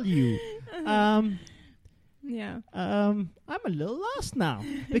value? I'm a little lost now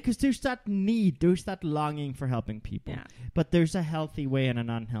because there's that need, there's that longing for helping people. Yeah. But there's a healthy way and an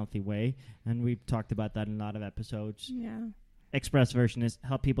unhealthy way, and we've talked about that in a lot of episodes. Yeah. Express version is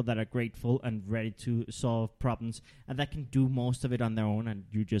help people that are grateful and ready to solve problems and that can do most of it on their own, and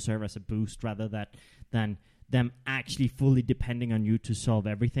you just serve as a boost rather than them actually fully depending on you to solve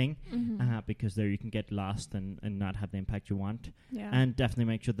everything, because there you can get lost and not have the impact you want. Yeah. And definitely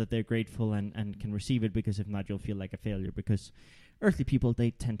make sure that they're grateful and can receive it, because if not, you'll feel like a failure, because earthly people,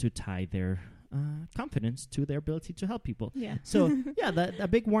 they tend to tie their confidence to their ability to help people. Yeah. So, a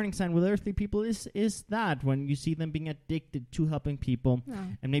big warning sign with earthly people is that when you see them being addicted to helping people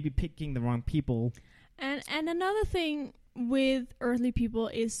and maybe picking the wrong people. And another thing with earthly people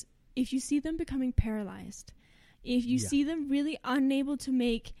is if you see them becoming paralyzed, if you see them really unable to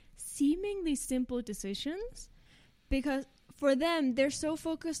make seemingly simple decisions, because for them, they're so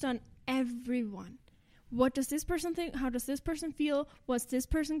focused on everyone. What does this person think? How does this person feel? What's this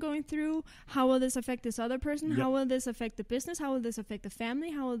person going through? How will this affect this other person? Yep. How will this affect the business? How will this affect the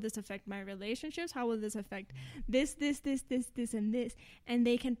family? How will this affect my relationships? How will this affect this, and this? And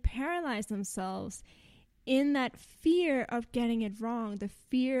they can paralyze themselves in that fear of getting it wrong, the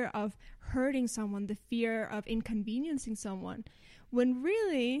fear of hurting someone, the fear of inconveniencing someone. When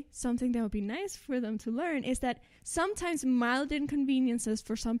really, something that would be nice for them to learn is that sometimes mild inconveniences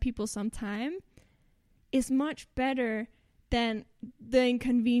for some people sometime is much better than the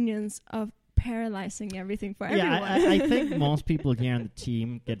inconvenience of paralyzing everything for everyone. Yeah, I think most people here on the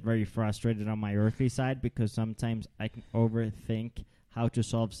team get very frustrated on my earthly side because sometimes I can overthink how to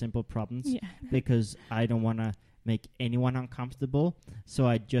solve simple problems because I don't want to make anyone uncomfortable. So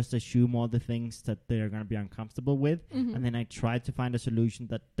I just assume all the things that they're going to be uncomfortable with. And then I try to find a solution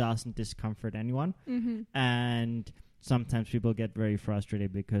that doesn't discomfort anyone. And sometimes people get very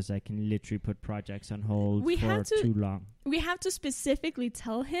frustrated because I can literally put projects on hold for too long. We have to specifically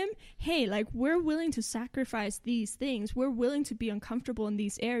tell him, hey, like, we're willing to sacrifice these things. We're willing to be uncomfortable in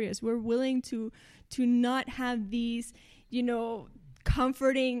these areas. We're willing to not have these, you know,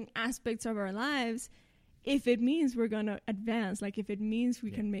 comforting aspects of our lives if it means we're going to advance, like if it means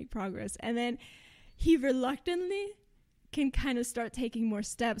we can make progress. And then he reluctantly can kind of start taking more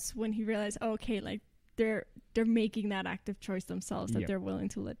steps when he realizes, oh, okay, like they're making that active choice themselves, that they're willing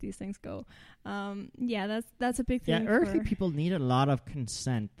to let these things go. That's a big thing. Yeah, earthly people need a lot of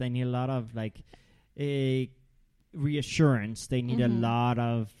consent. They need a lot of like a reassurance. They need a lot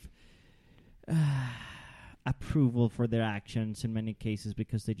of approval for their actions in many cases,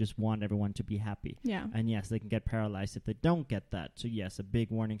 because they just want everyone to be happy. Yeah. And yes, they can get paralyzed if they don't get that. So yes, a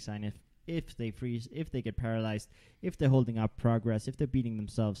big warning sign if they freeze, if they get paralyzed, if they're holding up progress, if they're beating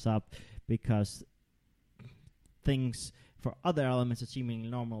themselves up because things for other elements are seemingly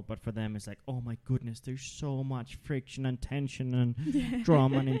normal, but for them it's like, oh my goodness, there's so much friction and tension and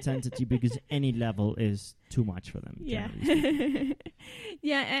drama and intensity, because any level is too much for them. Yeah.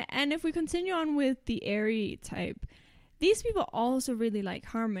 And if we continue on with the airy type, these people also really like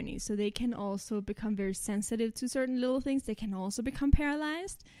harmony, so they can also become very sensitive to certain little things. They can also become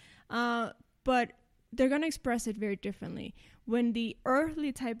paralyzed, but they're going to express it very differently. When the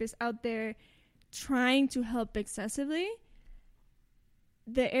earthly type is out there trying to help excessively,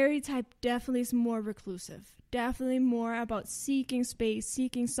 the airy type definitely is more reclusive, definitely more about seeking space,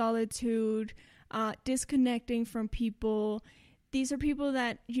 seeking solitude, disconnecting from people. These are people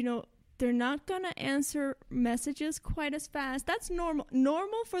that, you know, they're not going to answer messages quite as fast. That's normal.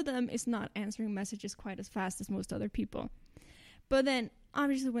 Normal for them is not answering messages quite as fast as most other people. But then,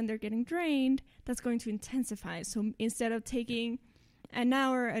 obviously, when they're getting drained, that's going to intensify. So instead of taking an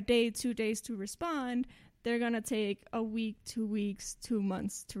hour, a day, 2 days to respond, they're going to take a week, 2 weeks, 2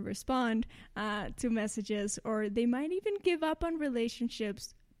 months to respond to messages. Or they might even give up on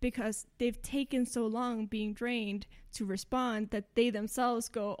relationships because they've taken so long being drained to respond that they themselves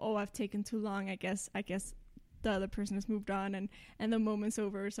go, oh, I've taken too long. I guess the other person has moved on and the moment's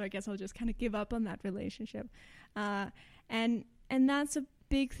over. So I guess I'll just kind of give up on that relationship. And that's a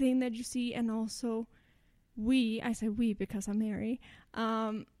big thing that you see. And also I say we because I'm Mary,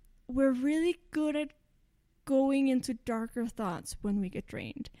 we're really good at going into darker thoughts when we get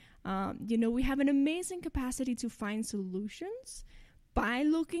drained. We have an amazing capacity to find solutions by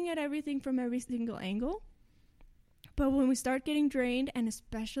looking at everything from every single angle. But when we start getting drained, and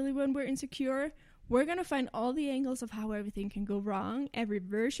especially when we're insecure, we're going to find all the angles of how everything can go wrong, every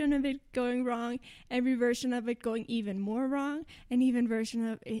version of it going wrong, every version of it going even more wrong, and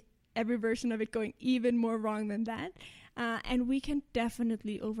every version of it going even more wrong than that. And we can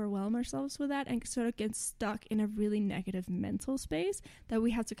definitely overwhelm ourselves with that and sort of get stuck in a really negative mental space that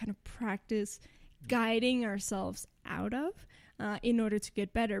we have to kind of practice guiding ourselves out of in order to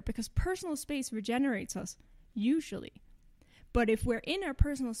get better, because personal space regenerates us, usually. But if we're in our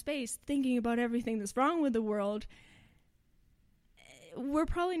personal space thinking about everything that's wrong with the world, we're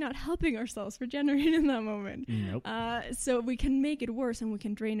probably not helping ourselves regenerate in that moment. Nope. So we can make it worse and we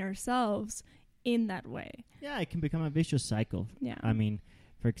can drain ourselves in that way. Yeah, it can become a vicious cycle. Yeah. I mean,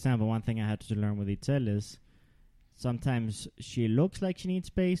 for example, one thing I had to learn with Itzel is sometimes she looks like she needs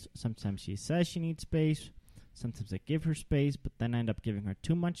space. Sometimes she says she needs space. Sometimes I give her space, but then I end up giving her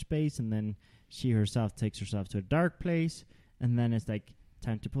too much space, and then she herself takes herself to a dark place, and then it's like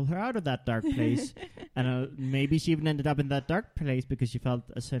time to pull her out of that dark place. And maybe she even ended up in that dark place because she felt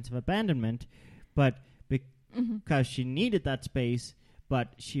a sense of abandonment, but because she needed that space,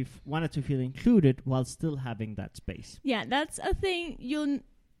 but she wanted to feel included while still having that space. Yeah, that's a thing.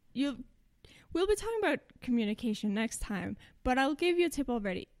 We'll be talking about communication next time, but I'll give you a tip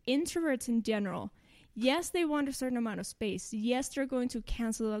already. Introverts in general, yes, they want a certain amount of space. Yes, they're going to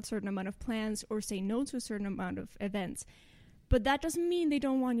cancel a certain amount of plans or say no to a certain amount of events. But that doesn't mean they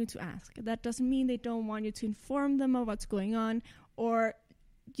don't want you to ask. That doesn't mean they don't want you to inform them of what's going on, or,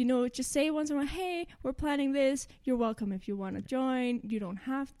 just say once in a while, hey, we're planning this. You're welcome if you want to join. You don't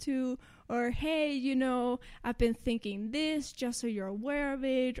have to. Or, hey, I've been thinking this just so you're aware of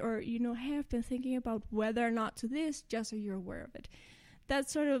it. Or, hey, I've been thinking about whether or not to this just so you're aware of it.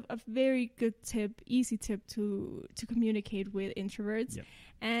 That's sort of a very good tip, easy tip to communicate with introverts. Yep.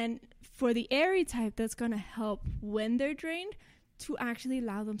 And for the airy type, that's going to help when they're drained to actually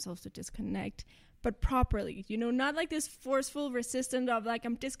allow themselves to disconnect but properly, not like this forceful resistance of like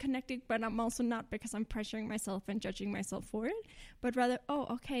I'm disconnected, but I'm also not because I'm pressuring myself and judging myself for it, but rather, oh,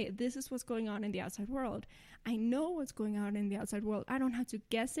 okay, this is what's going on in the outside world. I know what's going on in the outside world. I don't have to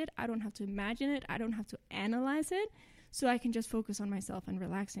guess it. I don't have to imagine it. I don't have to analyze it. So I can just focus on myself and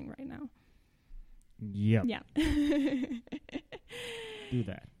relaxing right now. Yep. Yeah. Do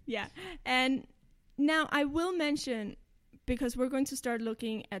that. Yeah. And now I will mention, because we're going to start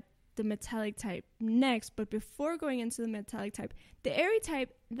looking at the metallic type next, but before going into the metallic type, the airy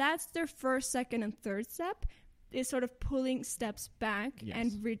type, that's their first, second, and third step, is sort of pulling steps back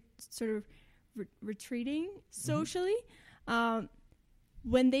and retreating socially.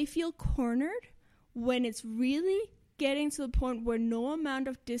 When they feel cornered, when it's really getting to the point where no amount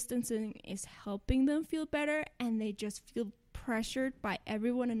of distancing is helping them feel better and they just feel pressured by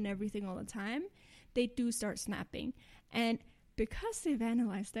everyone and everything all the time, they do start snapping. And because they've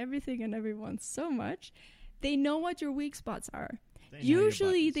analyzed everything and everyone so much, they know what your weak spots are.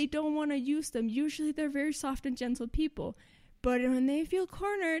 Usually they don't want to use them. Usually they're very soft and gentle people. But when they feel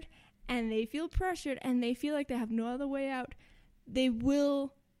cornered and they feel pressured and they feel like they have no other way out, they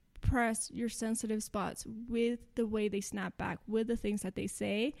will press your sensitive spots with the way they snap back, with the things that they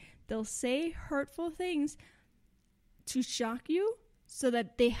say. They'll say hurtful things to shock you so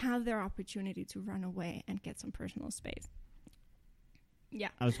that they have their opportunity to run away and get some personal space. Yeah.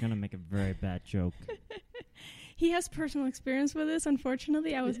 I was going to make a very bad joke. He has personal experience with this,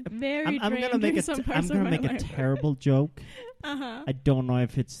 unfortunately. I was very I'm going to make a terrible joke. I don't know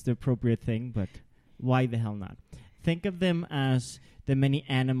if it's the appropriate thing, but why the hell not? Think of them as the many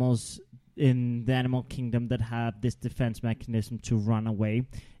animals in the animal kingdom that have this defense mechanism to run away.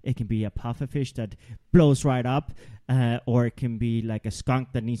 It can be a pufferfish that blows right up, or it can be like a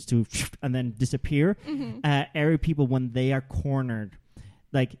skunk that needs to and then disappear. Airy people, when they are cornered,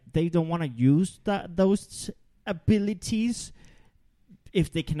 like they don't want to use those abilities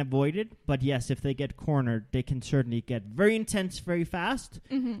if they can avoid it. But yes, if they get cornered, they can certainly get very intense very fast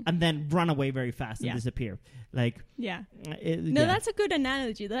and then run away very fast and disappear. Like, that's a good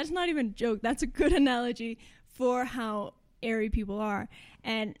analogy. That's not even a joke. That's a good analogy for how airy people are.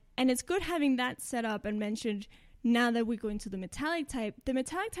 And it's good having that set up and mentioned. Now that we go into the metallic type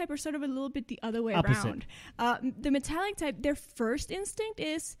are sort of a little bit the other way around. The metallic type, their first instinct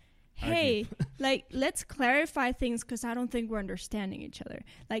is, hey, like, let's clarify things because I don't think we're understanding each other.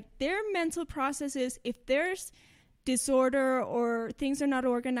 Like, their mental process is, if there's disorder or things are not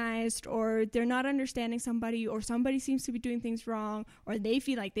organized or they're not understanding somebody or somebody seems to be doing things wrong or they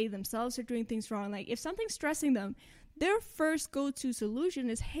feel like they themselves are doing things wrong, like if something's stressing them, their first go-to solution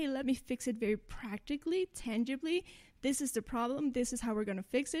is, hey, let me fix it very practically, tangibly. This is the problem. This is how we're going to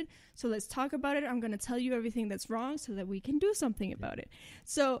fix it. So let's talk about it. I'm going to tell you everything that's wrong so that we can do something about it.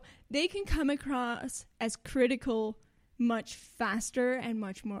 So they can come across as critical much faster and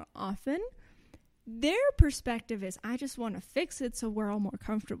much more often. Their perspective is, I just want to fix it so we're all more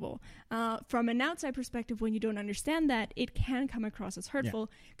comfortable. From an outside perspective, when you don't understand that, it can come across as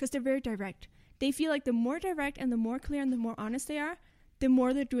hurtful because they're very direct. They feel like the more direct and the more clear and the more honest they are, the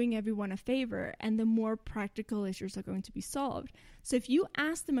more they're doing everyone a favor and the more practical issues are going to be solved. So if you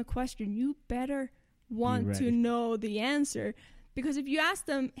ask them a question, you better want to know the answer. Because if you ask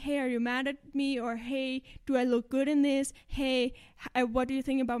them, hey, are you mad at me? Or, hey, do I look good in this? Hey, what do you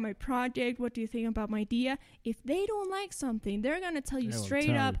think about my project? What do you think about my idea? If they don't like something, they're going to tell you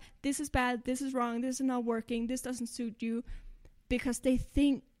straight up, this is bad, this is wrong, this is not working, this doesn't suit you. Because they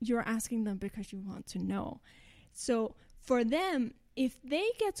think you're asking them because you want to know. So for them, if they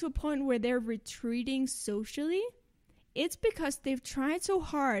get to a point where they're retreating socially, it's because they've tried so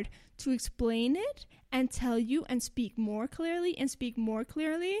hard to explain it and tell you and speak more clearly and speak more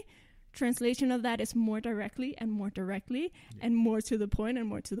clearly. Translation of that is more directly and more directly and more to the point and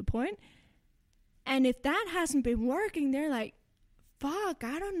more to the point. And if that hasn't been working, they're like, fuck,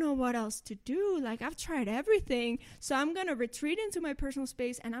 I don't know what else to do. Like, I've tried everything. So I'm going to retreat into my personal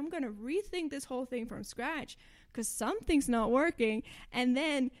space and I'm going to rethink this whole thing from scratch because something's not working. And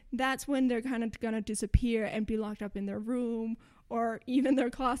then that's when they're kind of going to disappear and be locked up in their room or even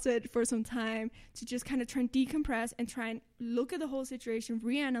their closet for some time to just kind of try and decompress and try and look at the whole situation,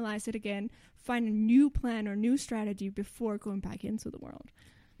 reanalyze it again, find a new plan or new strategy before going back into the world.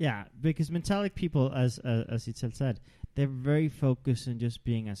 Yeah, because metallic people, as Itzel said, they're very focused on just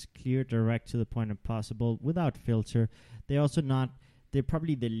being as clear, direct to the point as possible, without filter. They're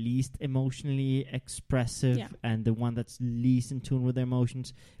probably the least emotionally expressive and the one that's least in tune with their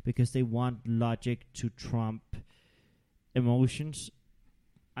emotions because they want logic to trump emotions.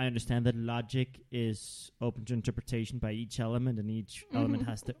 I understand that logic is open to interpretation by each element, and each element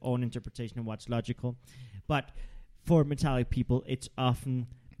has their own interpretation of what's logical. But for metallic people, it's often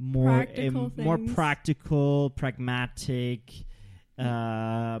more practical, pragmatic,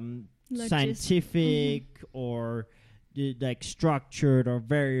 scientific, or like structured or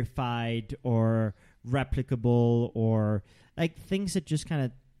verified or replicable, or like things that just kind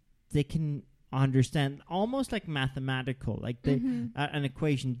of they can understand, almost like mathematical, like an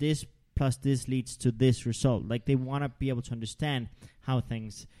equation, this plus this leads to this result. Like they want to be able to understand how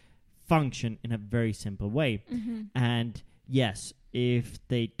things function in a very simple way. And yes, if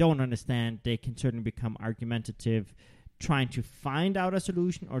they don't understand, they can certainly become argumentative, trying to find out a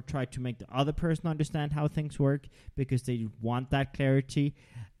solution or try to make the other person understand how things work, because they want that clarity,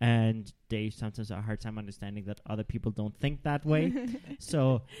 and they sometimes have a hard time understanding that other people don't think that way.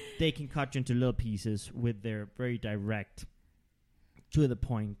 So they can cut you into little pieces with their very direct, to the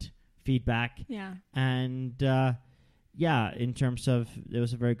point feedback. Yeah. And in terms of, there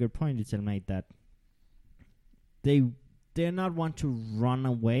was a very good point Itzel made, that they're not one to run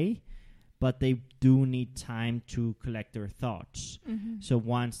away, but they do need time to collect their thoughts. So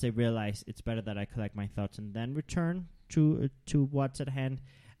once they realize it's better that I collect my thoughts and then return to what's at hand.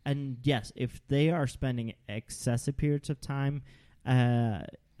 And yes, if they are spending excessive periods of time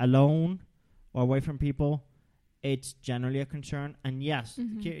alone or away from people, it's generally a concern. And yes,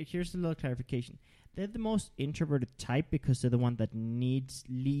 here's a little clarification. They're the most introverted type because they're the one that needs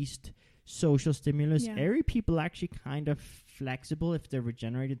least social stimulus. Yeah. Airy people actually kind of flexible. If they're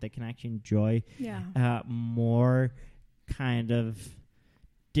regenerated, they can actually enjoy more kind of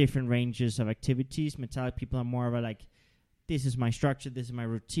different ranges of activities. Metallic people are more of a like, this is my structure, this is my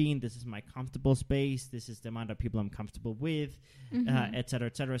routine, this is my comfortable space, this is the amount of people I'm comfortable with, et cetera,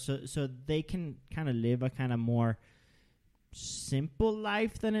 et cetera. So they can kind of live a kind of more simple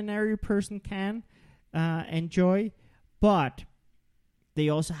life than an airy person can enjoy. But they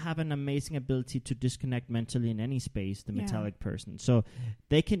also have an amazing ability to disconnect mentally in any space, the metallic person. So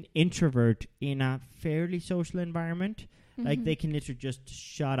they can introvert in a fairly social environment. Like they can literally just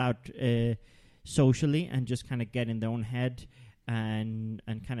shut out socially and just kind of get in their own head and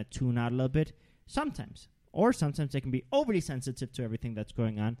kind of tune out a little bit. Sometimes. Or sometimes they can be overly sensitive to everything that's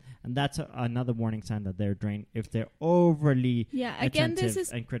going on. And that's another warning sign that they're drained, if they're overly attentive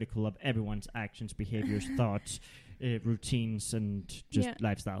and critical of everyone's actions, behaviors, thoughts, routines, and just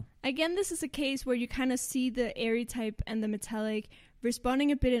lifestyle. Again, this is a case where you kind of see the airy type and the metallic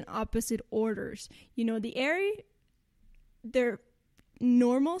responding a bit in opposite orders. You know, the airy, their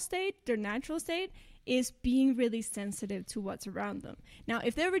normal state, their natural state, is being really sensitive to what's around them. Now,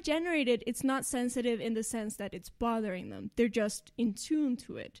 if they're regenerated, it's not sensitive in the sense that it's bothering them. They're just in tune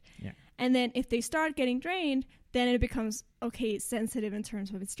to it. Yeah. And then if they start getting drained, then it becomes, sensitive in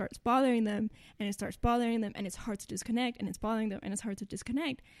terms of it starts bothering them, and it starts bothering them, and it's hard to disconnect, and it's bothering them, and it's hard to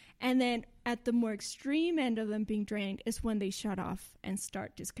disconnect. And then at the more extreme end of them being drained is when they shut off and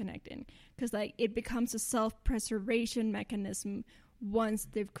start disconnecting. Because, it becomes a self-preservation mechanism once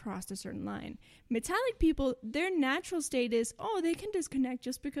they've crossed a certain line. Metallic people, their natural state is, they can disconnect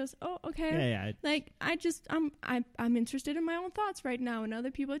just because, I'm interested in my own thoughts right now, and other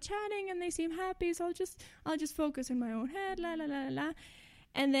people are chatting and they seem happy, so I'll just focus in my own head, la la la la.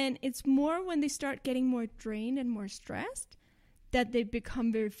 And then it's more when they start getting more drained and more stressed that they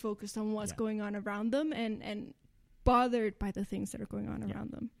become very focused on what's going on around them and bothered by the things that are going on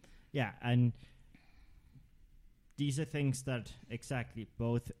around them. Yeah, and these are things that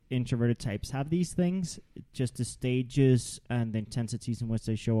both introverted types have these things. Just the stages and the intensities in which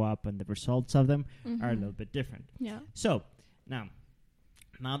they show up and the results of them are a little bit different. Yeah. So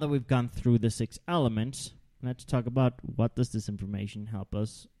now that we've gone through the 6 elements, let's talk about what does this information help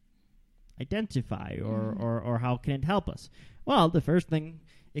us identify, or how can it help us? Well, the first thing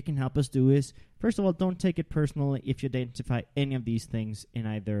it can help us do is, first of all, don't take it personally if you identify any of these things in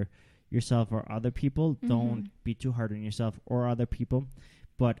either yourself or other people. Don't be too hard on yourself or other people.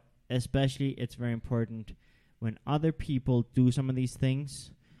 But especially, it's very important when other people do some of these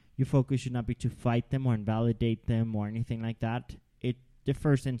things, your focus should not be to fight them or invalidate them or anything like that. The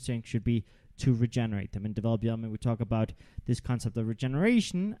first instinct should be to regenerate them. In Develop Development, we talk about this concept of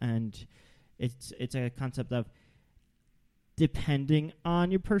regeneration, and it's a concept of, depending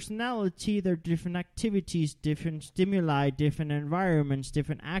on your personality, there are different activities, different stimuli, different environments,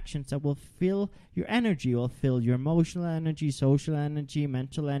 different actions that will fill your energy, will fill your emotional energy, social energy,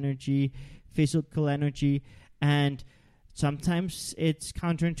 mental energy, physical energy. And sometimes it's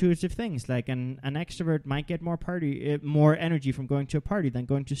counterintuitive things, like an extrovert might get more energy from going to a party than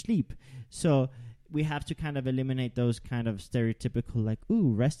going to sleep. So we have to kind of eliminate those kind of stereotypical, like,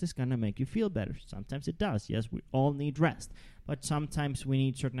 ooh, rest is going to make you feel better. Sometimes it does. Yes, we all need rest. But sometimes we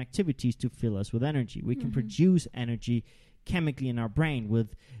need certain activities to fill us with energy. We can produce energy chemically in our brain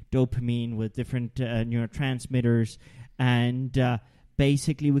with dopamine, with different neurotransmitters. And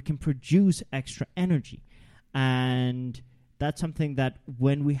basically, we can produce extra energy. And that's something that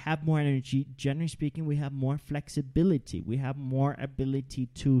when we have more energy, generally speaking, we have more flexibility. We have more ability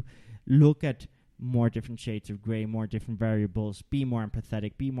to look at more different shades of gray, more different variables, be more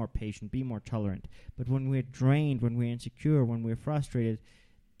empathetic, be more patient, be more tolerant. But when we're drained, when we're insecure, when we're frustrated,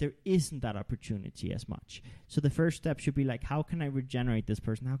 there isn't that opportunity as much. So the first step should be like, how can I regenerate this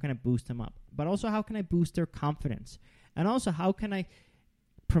person? How can I boost them up? But also, how can I boost their confidence? And also, how can I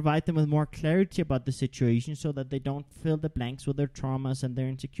provide them with more clarity about the situation so that they don't fill the blanks with their traumas and their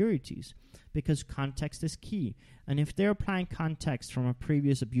insecurities? Because context is key. And if they're applying context from a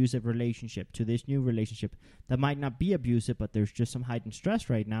previous abusive relationship to this new relationship that might not be abusive, but there's just some heightened stress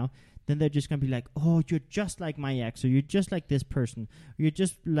right now, then they're just going to be like, oh, you're just like my ex, or you're just like this person, or you're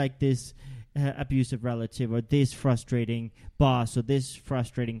just like this abusive relative, or this frustrating boss, or this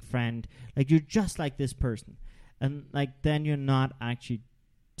frustrating friend. Like, you're just like this person. And like, then you're not actually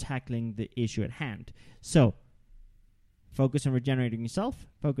tackling the issue at hand. So focus on regenerating yourself,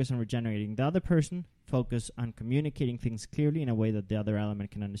 focus on regenerating the other person, focus on communicating things clearly in a way that the other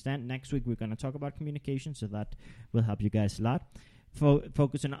element can understand. Next week we're going to talk about communication, so that will help you guys a lot.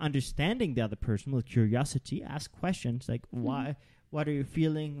 Focus on understanding the other person with curiosity. Ask questions like, why, what are you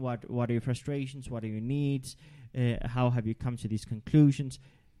feeling, what are your frustrations, what are your needs, how have you come to these conclusions.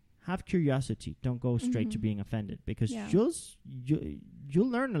 Have curiosity. Don't go straight to being offended, because you'll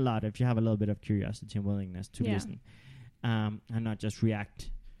learn a lot if you have a little bit of curiosity and willingness to listen, and not just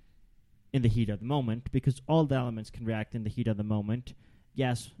react in the heat of the moment, because all the elements can react in the heat of the moment.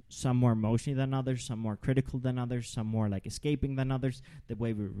 Yes, some more emotionally than others, some more critical than others, some more like escaping than others. The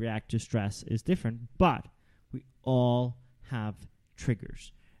way we react to stress is different, but we all have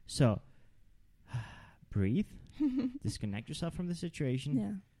triggers. So breathe, disconnect yourself from the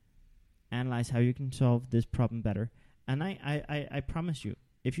situation, analyze how you can solve this problem better. And I promise you,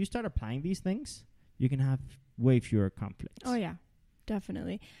 if you start applying these things, you can have way fewer conflicts. Oh, yeah,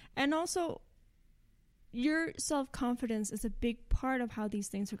 definitely. And also, your self-confidence is a big part of how these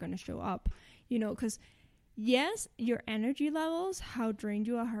things are going to show up. You know, because, yes, your energy levels, how drained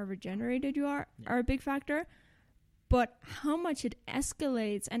you are, how regenerated you are a big factor. But how much it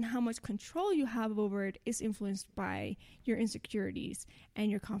escalates and how much control you have over it is influenced by your insecurities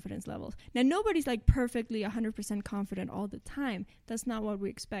and your confidence levels. Now, nobody's like perfectly 100% confident all the time. That's not what we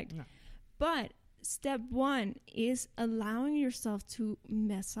expect. No. But step one is allowing yourself to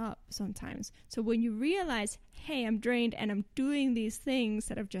mess up sometimes. So when you realize, hey, I'm drained and I'm doing these things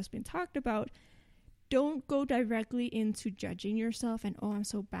that have just been talked about, don't go directly into judging yourself and, oh, I'm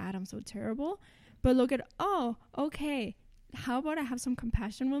so bad, I'm so terrible. But look at, oh, okay, how about I have some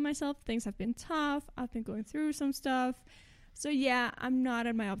compassion with myself? Things have been tough. I've been going through some stuff. So, yeah, I'm not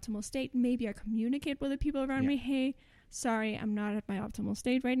at my optimal state. Maybe I communicate with the people around me. Hey, sorry, I'm not at my optimal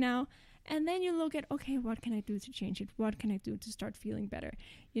state right now. And then you look at, okay, what can I do to change it? What can I do to start feeling better?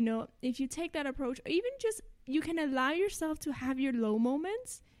 You know, if you take that approach, or even just, you can allow yourself to have your low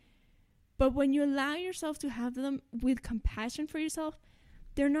moments. But when you allow yourself to have them with compassion for yourself,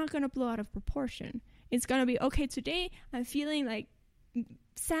 they're not going to blow out of proportion. It's going to be, okay, today I'm feeling like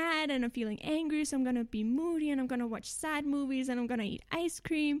sad and I'm feeling angry, so I'm going to be moody and I'm going to watch sad movies and I'm going to eat ice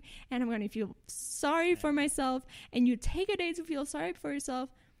cream and I'm going to feel sorry for myself. And you take a day to feel sorry for yourself,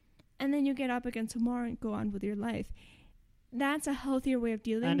 and then you get up again tomorrow and go on with your life. That's a healthier way of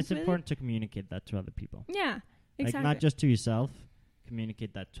dealing with it. And it's important to communicate that to other people. Yeah, exactly. Like, not just to yourself,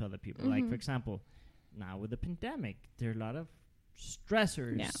 communicate that to other people. Like, for example, now with the pandemic, there are a lot of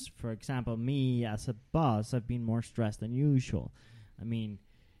stressors. Yeah. For example, me as a boss, I've been more stressed than usual. I mean,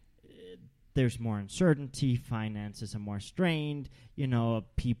 there's more uncertainty, finances are more strained, you know,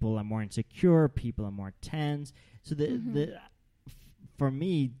 people are more insecure, people are more tense. So for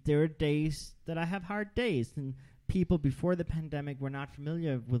me, there are days that I have hard days, and people before the pandemic were not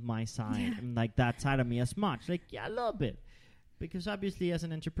familiar with my side and like that side of me as much. Like, yeah, a little bit, because obviously as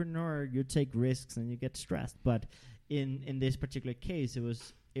an entrepreneur, you take risks and you get stressed. But in this particular case, it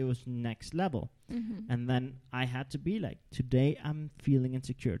was next level. And then I had to be like, today I'm feeling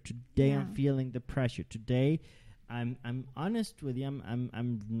insecure. Today I'm feeling the pressure. Today I'm honest with you.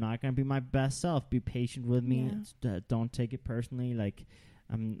 I'm not gonna be my best self. Be patient with me. Don't take it personally. Like,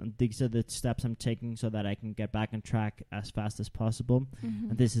 These are the steps I'm taking so that I can get back on track as fast as possible.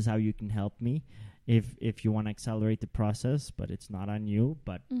 Mm-hmm. And this is how you can help me if you want to accelerate the process, but it's not on you,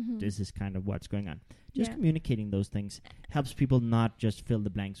 but Mm-hmm. this is kind of what's going on. Just Yeah. communicating those things helps people not just fill the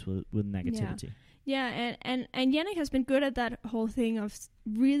blanks with negativity. Yeah, and Yannick has been good at that whole thing of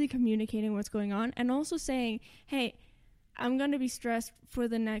really communicating what's going on, and also saying, hey, I'm going to be stressed for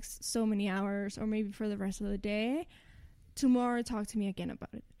the next so many hours, or maybe for the rest of the day. Tomorrow, talk to me again about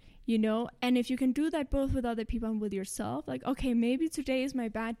it. And if you can do that both with other people and with yourself, like, okay, maybe today is my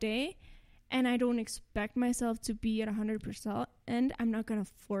bad day, and I don't expect myself to be at 100%, and I'm not going to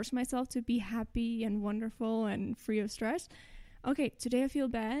force myself to be happy and wonderful and free of stress. Okay, today I feel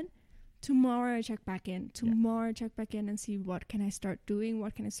bad. Tomorrow I check back in. I check back in and see what can I start doing,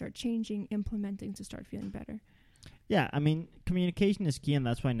 what can I start changing, implementing to start feeling better. Yeah, I mean, communication is key, and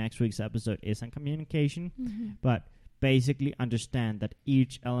that's why next week's episode is on communication. Mm-hmm. But basically understand that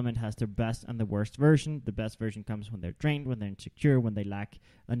each element has their best and the worst version. The best version comes when they're drained, when they're insecure, when they lack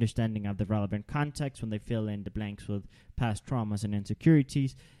understanding of the relevant context, when they fill in the blanks with past traumas and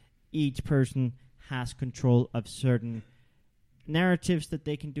insecurities. Each person has control of certain narratives that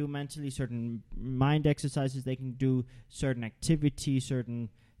they can do mentally, certain mind exercises they can do, certain activities, certain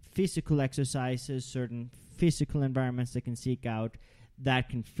physical exercises, certain physical environments they can seek out that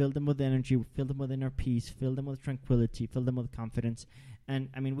can fill them with energy, fill them with inner peace, fill them with tranquility, fill them with confidence. And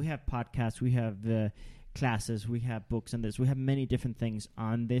I mean, we have podcasts, we have classes, we have books on this, we have many different things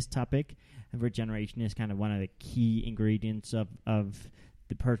on this topic. And regeneration is kind of one of the key ingredients of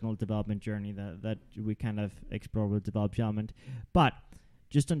the personal development journey that we kind of explore with Develop Your Element. But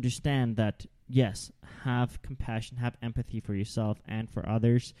just understand that, yes, have compassion, have empathy for yourself and for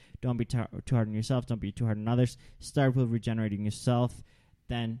others. Don't be too hard on yourself. Don't be too hard on others. Start with regenerating yourself.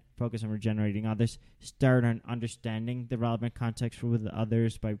 Then focus on regenerating others. Start on understanding the relevant context with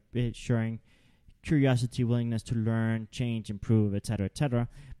others by showing curiosity, willingness to learn, change, improve, etc.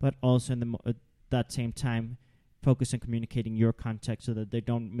 But also at that same time, focus on communicating your context so that they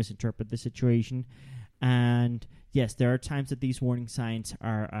don't misinterpret the situation. And yes, there are times that these warning signs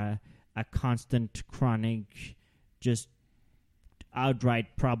are a constant, chronic, just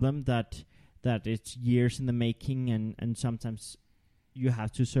outright problem that it's years in the making, and sometimes you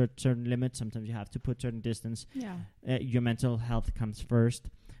have to set certain limits, sometimes you have to put certain distance. Yeah. Your mental health comes first.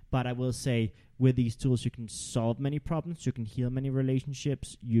 But I will say, with these tools, you can solve many problems, you can heal many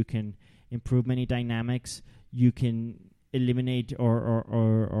relationships, you can improve many dynamics, you can eliminate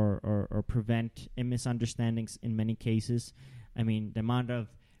or prevent misunderstandings in many cases. I mean, the amount of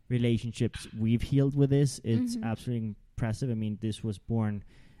relationships we've healed with this, it's absolutely impressive. I mean, this was born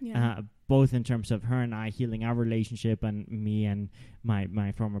both in terms of her and I healing our relationship, and me and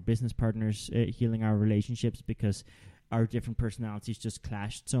my former business partners healing our relationships, because our different personalities just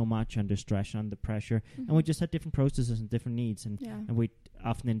clashed so much under stress, under pressure, and we just had different processes and different needs, and we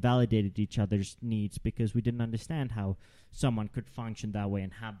often invalidated each other's needs because we didn't understand how someone could function that way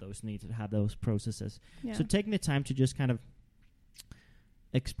and have those needs and have those processes. Yeah. So taking the time to just kind of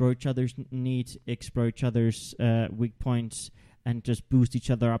explore each other's needs, explore each other's weak points, and just boost each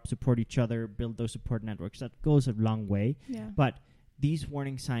other up, support each other, build those support networks, that goes a long way. Yeah. But these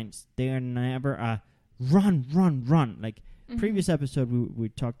warning signs, they are never a run. Like previous episode, we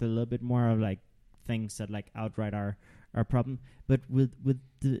talked a little bit more of like things that like outright our problem. But with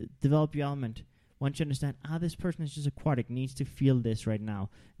the Develop Your Element, once you understand, this person is just aquatic, needs to feel this right now,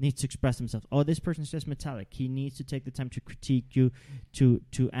 needs to express himself. Oh, this person is just metallic. He needs to take the time to critique you,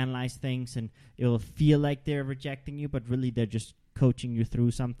 to analyze things, and it will feel like they're rejecting you, but really they're just coaching you through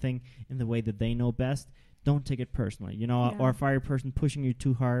something in the way that they know best. Don't take it personally, or a fire person pushing you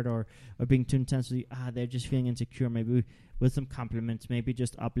too hard or being too intense with you. They're just feeling insecure. Maybe with some compliments, maybe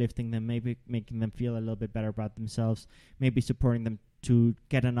just uplifting them, maybe making them feel a little bit better about themselves, maybe supporting them to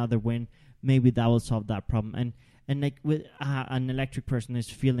get another win. Maybe that will solve that problem. And like with an electric person is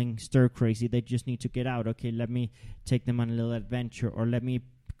feeling stir crazy, they just need to get out. Okay, let me take them on a little adventure, or let me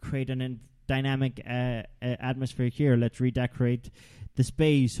create an dynamic atmosphere here. Let's redecorate the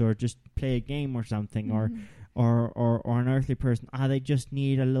space, or just play a game or something, or an earthly person. They just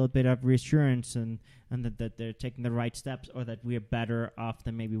need a little bit of reassurance and that they're taking the right steps, or that we're better off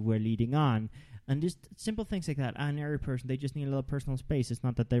than maybe we're leading on. And just simple things like that. An airy person, they just need a little personal space. It's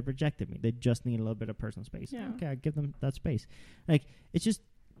not that they've rejected me. They just need a little bit of personal space. Yeah. Okay, I give them that space. Like, it's just,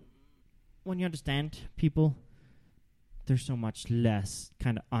 when you understand people, there's so much less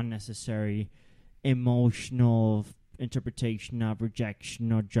kind of unnecessary emotional interpretation of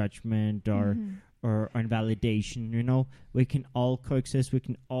rejection or judgment or invalidation. We can all coexist. We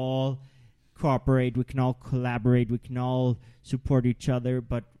can all cooperate, we can all collaborate, we can all support each other,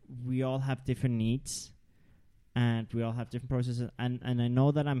 but we all have different needs and we all have different processes. And I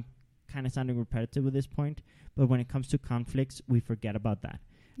know that I'm kind of sounding repetitive with this point, but when it comes to conflicts, we forget about that.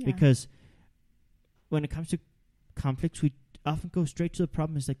 Yeah. Because when it comes to conflicts, we often go straight to the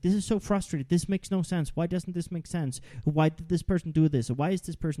problem. It's like, this is so frustrating. This makes no sense. Why doesn't this make sense? Why did this person do this? Or why is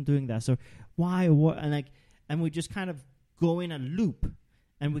this person doing that? So why? Or what? And we just kind of go in a loop.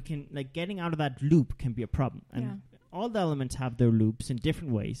 And we can, like, getting out of that loop can be a problem. And all the elements have their loops in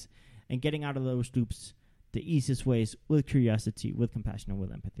different ways. And getting out of those loops, the easiest way is with curiosity, with compassion, and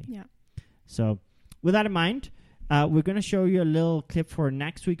with empathy. Yeah. So with that in mind, we're going to show you a little clip for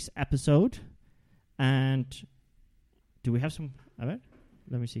next week's episode. And do we have some of it?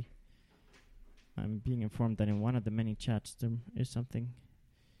 Let me see. I'm being informed that in one of the many chats there is something.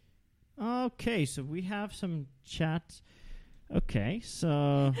 Okay, so we have some chats. Okay,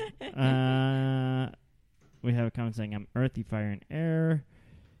 so we have a comment saying, I'm earthy, fire, and air.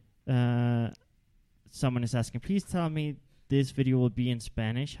 Someone is asking, please tell me this video will be in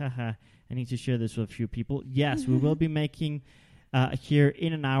Spanish. Haha, I need to share this with a few people. Yes, we will be making here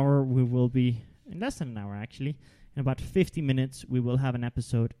in an hour. We will be, in less than an hour actually, in about 50 minutes, we will have an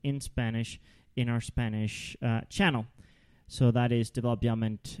episode in Spanish in our Spanish channel. So that is Develop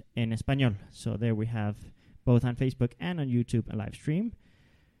Diamond en Español. So there we have both on Facebook and on YouTube a live stream.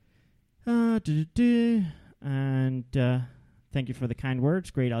 And thank you for the kind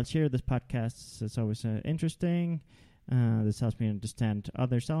words. Great, I'll share this podcast. It's always interesting. This helps me understand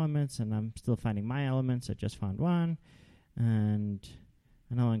others' elements, and I'm still finding my elements. I just found one. And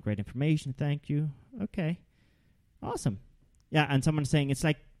another great information. Thank you. Okay. Awesome. Yeah, and someone's saying it's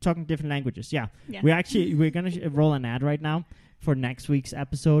like talking different languages. Yeah. We're going to roll an ad right now for next week's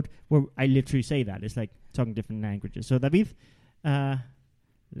episode where I literally say that. It's like talking different languages. So, David,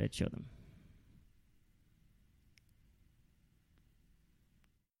 let's show them.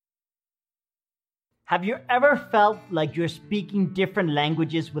 Have you ever felt like you're speaking different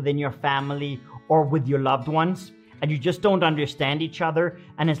languages within your family or with your loved ones, and you just don't understand each other?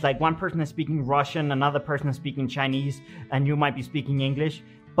 And it's like one person is speaking Russian, another person is speaking Chinese, and you might be speaking English,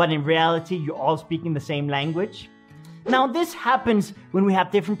 but in reality, you're all speaking the same language? Now, this happens when we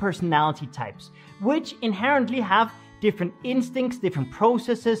have different personality types, which inherently have different instincts, different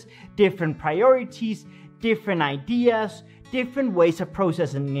processes, different priorities, different ideas, different ways of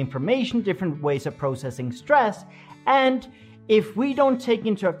processing information, different ways of processing stress. And if we don't take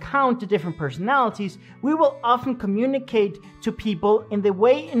into account the different personalities, we will often communicate to people in the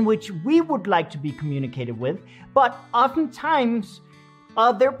way in which we would like to be communicated with, but oftentimes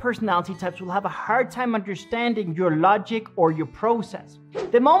other personality types will have a hard time understanding your logic or your process.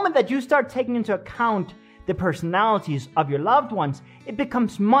 The moment that you start taking into account the personalities of your loved ones, it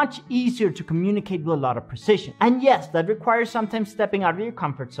becomes much easier to communicate with a lot of precision. And yes, that requires sometimes stepping out of your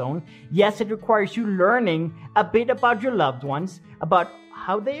comfort zone. Yes, it requires you learning a bit about your loved ones, about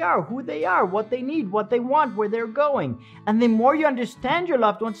how they are, who they are, what they need, what they want, where they're going. And the more you understand your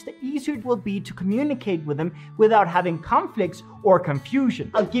loved ones, the easier it will be to communicate with them without having conflicts or confusion.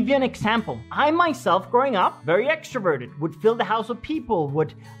 I'll give you an example. I myself, growing up, very extroverted, would fill the house with people,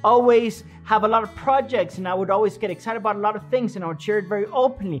 would always have a lot of projects, and I would always get excited about a lot of things, and I would share it very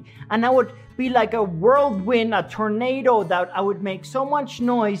openly. And I would be like a whirlwind, a tornado, that I would make so much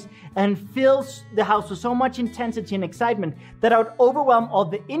noise and fill the house with so much intensity and excitement that I would overwhelm all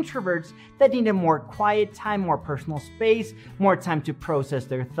the introverts that needed more quiet time, more personal space, more time to process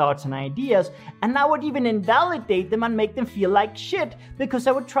their thoughts and ideas. And I would even invalidate them and make them feel like shit, because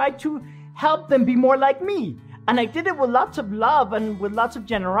I would try to help them be more like me. And I did it with lots of love and with lots of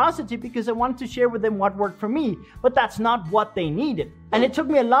generosity, because I wanted to share with them what worked for me, but that's not what they needed. And it took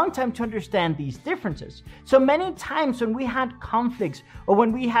me a long time to understand these differences. So many times when we had conflicts or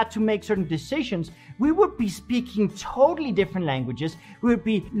when we had to make certain decisions, we would be speaking totally different languages. We would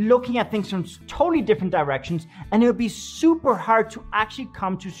be looking at things from totally different directions, and it would be super hard to actually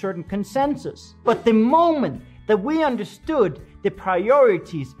come to certain consensus. But the moment that we understood the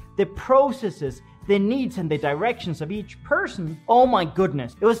priorities, the processes, the needs and the directions of each person, oh my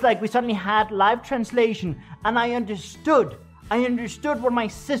goodness. It was like we suddenly had live translation, and I understood what my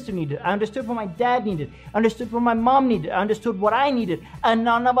sister needed. I understood what my dad needed. I understood what my mom needed. I understood what I needed. And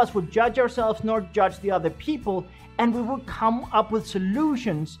none of us would judge ourselves nor judge the other people. And we would come up with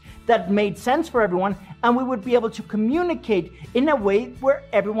solutions that made sense for everyone. And we would be able to communicate in a way where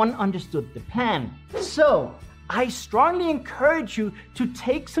everyone understood the plan. So I strongly encourage you to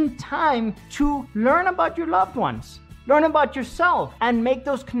take some time to learn about your loved ones. Learn about yourself and make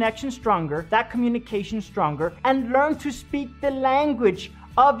those connections stronger, that communication stronger, and learn to speak the language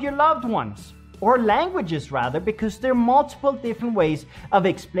of your loved ones, or languages rather, because there are multiple different ways of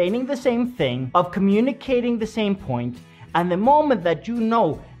explaining the same thing, of communicating the same point, and the moment that you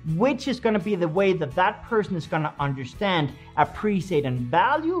know which is going to be the way that that person is going to understand, appreciate, and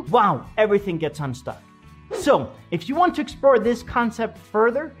value, wow, everything gets unstuck. So, if you want to explore this concept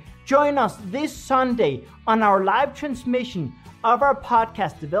further, join us this Sunday on our live transmission of our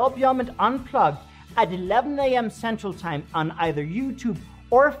podcast, Develop Your Element Unplugged, at 11 a.m. Central Time on either YouTube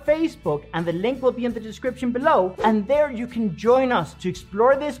or Facebook, and the link will be in the description below. And there you can join us to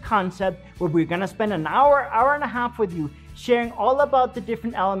explore this concept, where we're going to spend an hour and a half with you, sharing all about the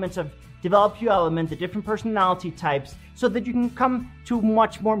different elements of Develop Your Element, the different personality types, so that you can come to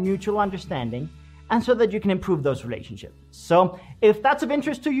much more mutual understanding, and so that you can improve those relationships. So if that's of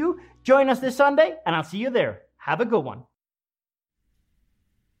interest to you, join us this Sunday, and I'll see you there. Have a good one.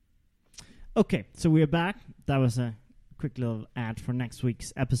 Okay, so we're back. That was a quick little ad for next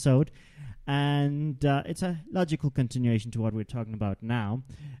week's episode, and it's a logical continuation to what we're talking about now,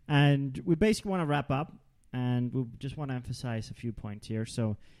 and we basically want to wrap up, and we just want to emphasize a few points here.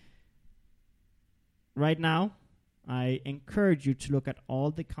 So right now, I encourage you to look at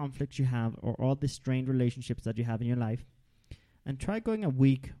all the conflicts you have, or all the strained relationships that you have in your life, and try going a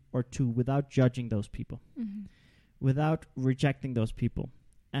week or two without judging those people, without rejecting those people.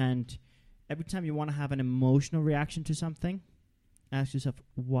 And every time you want to have an emotional reaction to something, ask yourself,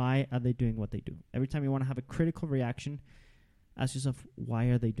 why are they doing what they do? Every time you want to have a critical reaction, ask yourself, why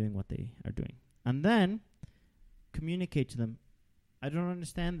are they doing what they are doing? And then communicate to them, I don't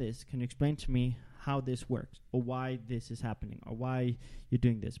understand this. Can you explain to me how this works, or why this is happening, or why you're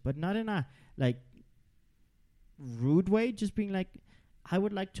doing this? But not in a rude way, just being like, I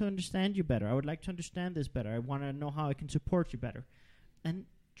would like to understand you better. I would like to understand this better. I want to know how I can support you better. And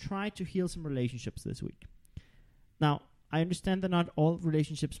try to heal some relationships this week. Now, I understand that not all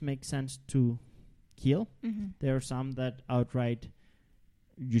relationships make sense to heal. There are some that outright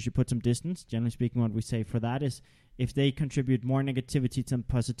you should put some distance. Generally speaking, what we say for that is, if they contribute more negativity than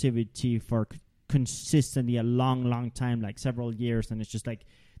positivity for consistently a long time, like several years, and it's just like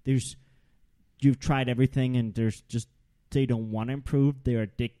you've tried everything, and they don't want to improve. They're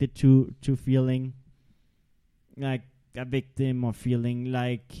addicted to feeling like a victim, or feeling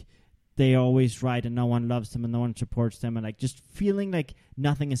like they always right and no one loves them and no one supports them, and like just feeling like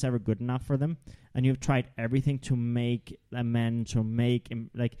nothing is ever good enough for them, and you've tried everything to make amends, or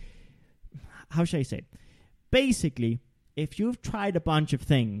how should I say it? Basically, if you've tried a bunch of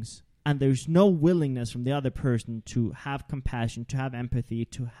things and there's no willingness from the other person to have compassion, to have empathy,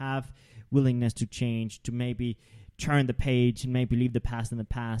 to have willingness to change, to maybe turn the page and maybe leave the past in the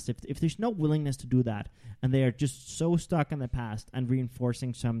past, if there's no willingness to do that, and they are just so stuck in the past and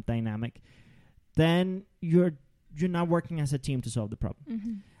reinforcing some dynamic, then you're not working as a team to solve the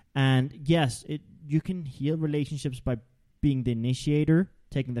problem. And yes, you can heal relationships by being the initiator,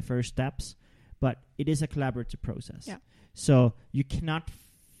 taking the first steps, but it is a collaborative process. Yeah. So you cannot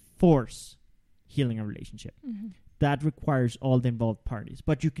force healing a relationship. That requires all the involved parties.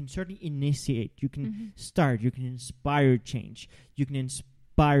 But you can certainly initiate. You can start. You can inspire change. You can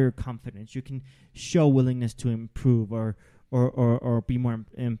inspire confidence. You can show willingness to improve, or be more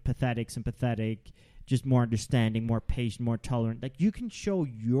empathetic, sympathetic, just more understanding, more patient, more tolerant. Like, you can show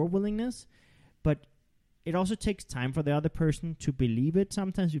your willingness, but it also takes time for the other person to believe it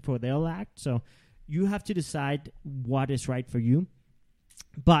sometimes before they'll act. So you have to decide what is right for you.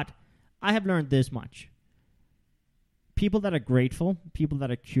 But I have learned this much. People that are grateful, people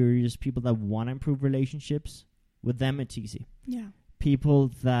that are curious, people that want to improve relationships, with them it's easy. Yeah. People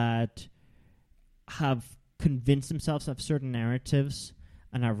that have convinced themselves of certain narratives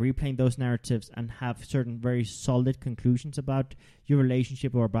and are replaying those narratives and have certain very solid conclusions about your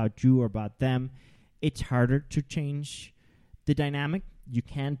relationship, or about you, or about them, it's harder to change the dynamic. You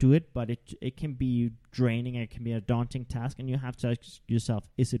can do it, but it can be draining, and it can be a daunting task, and you have to ask yourself,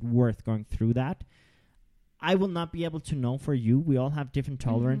 is it worth going through that? I will not be able to know for you. We all have different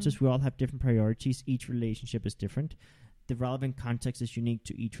tolerances. We all have different priorities. Each relationship is different. The relevant context is unique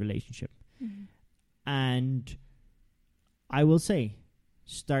to each relationship. And I will say,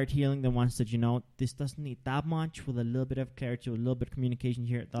 start healing the ones that this doesn't need that much. With a little bit of clarity, with a little bit of communication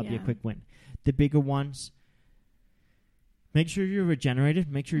here, that'll be a quick win. The bigger ones, make sure you're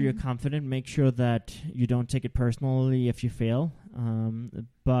regenerated. Make sure you're confident. Make sure that you don't take it personally if you fail.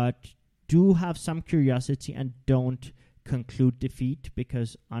 But do have some curiosity, and don't conclude defeat,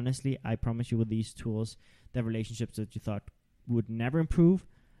 because honestly, I promise you, with these tools, the relationships that you thought would never improve,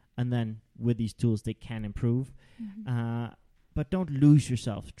 and then with these tools, they can improve. But don't lose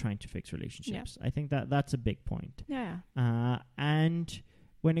yourself trying to fix relationships. I think that's a big point. And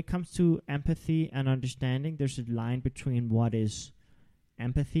when it comes to empathy and understanding, there's a line between what is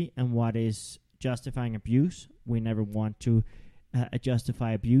empathy and what is justifying abuse. We never want to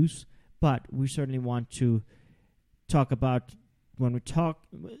justify abuse, but we certainly want to talk about when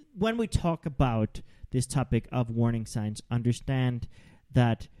we talk about this topic of warning signs, understand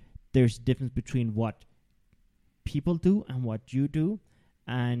that there's a difference between what people do and what you do,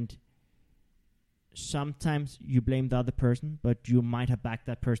 and sometimes you blame the other person, but you might have backed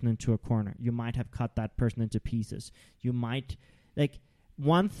that person into a corner. You might have cut that person into pieces. You might, like,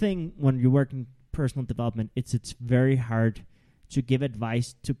 one thing when you work in personal development, it's very hard to give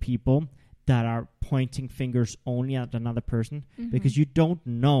advice to people that are pointing fingers only at another person, because you don't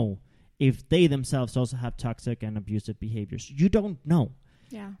know if they themselves also have toxic and abusive behaviors. You don't know.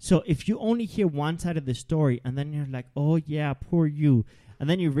 Yeah. So if you only hear one side of the story and then you're like, oh yeah, poor you, and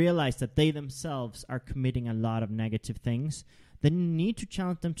then you realize that they themselves are committing a lot of negative things, then you need to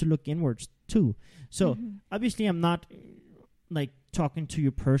challenge them to look inwards too. So obviously I'm not like talking to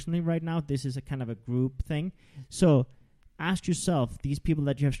you personally right now. This is a kind of a group thing. So ask yourself, these people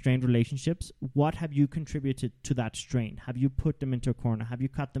that you have strained relationships, what have you contributed to that strain? Have you put them into a corner? Have you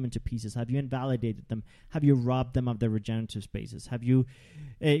cut them into pieces? Have you invalidated them? Have you robbed them of their regenerative spaces? Have you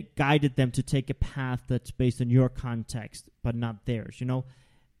guided them to take a path that's based on your context but not theirs? You know,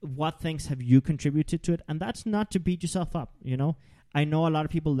 what things have you contributed to it? And that's not to beat yourself up, you know. I know a lot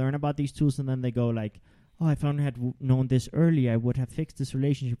of people learn about these tools and then they go like, oh, if I only had known this early, I would have fixed this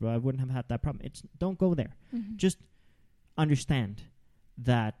relationship, or I wouldn't have had that problem. Don't go there. Just understand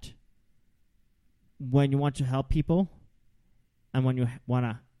that when you want to help people and when you want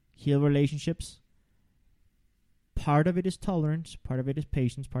to heal relationships, part of it is tolerance, part of it is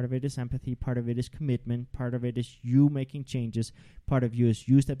patience, part of it is empathy, part of it is commitment, part of it is you making changes, part of you is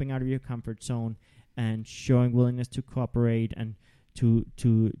you stepping out of your comfort zone and showing willingness to cooperate and to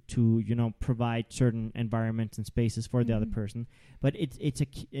you know, provide certain environments and spaces for the other person. But it's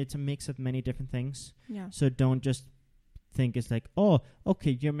a mix of many different things. Yeah. So don't just think it's like, oh,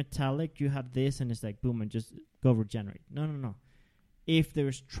 okay, you're metallic, you have this, and it's like, boom, and just go regenerate. No. If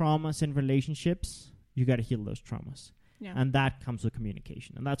there's traumas in relationships, you got to heal those traumas. Yeah. And that comes with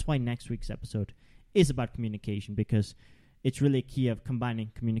communication. And that's why next week's episode is about communication, because it's really a key of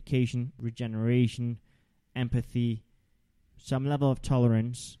combining communication, regeneration, empathy, some level of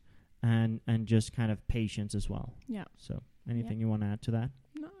tolerance, and just kind of patience as well. Yeah. So anything you want to add to that?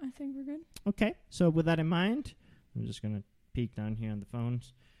 No, I think we're good. Okay. So with that in mind, I'm just going to peek down here on the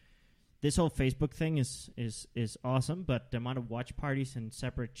phones. This whole Facebook thing is awesome, but the amount of watch parties and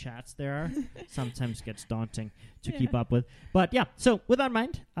separate chats there are sometimes gets daunting to keep up with. But yeah, so with that in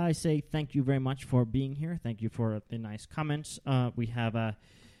mind, I say thank you very much for being here. Thank you for the nice comments. We have a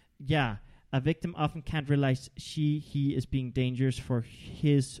victim often can't realize he is being dangerous for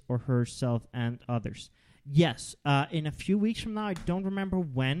his or herself and others. Yes, in a few weeks from now, I don't remember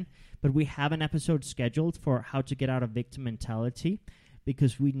when, but we have an episode scheduled for how to get out of victim mentality,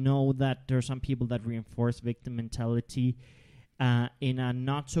 because we know that there are some people that reinforce victim mentality in a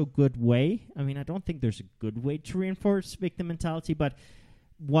not so good way. I mean, I don't think there's a good way to reinforce victim mentality, but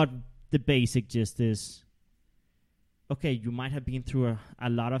what the basic gist is, okay, you might have been through a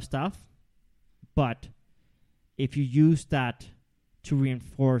lot of stuff, but if you use that to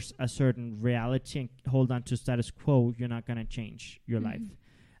reinforce a certain reality and hold on to status quo, you're not going to change your life.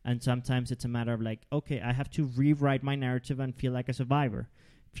 And sometimes it's a matter of like, okay, I have to rewrite my narrative and feel like a survivor,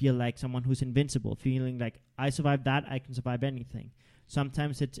 feel like someone who's invincible, feeling like I survived that, I can survive anything.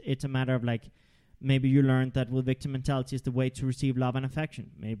 Sometimes it's a matter of like, maybe you learned that with victim mentality is the way to receive love and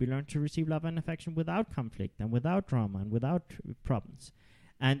affection. Maybe you learn to receive love and affection without conflict and without drama and without problems.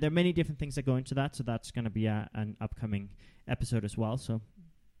 And there are many different things that go into that, so that's going to be an upcoming episode as well. So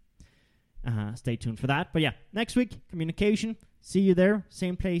stay tuned for that. But yeah, next week, communication. See you there,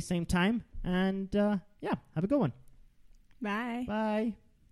 same place, same time. And have a good one. Bye. Bye.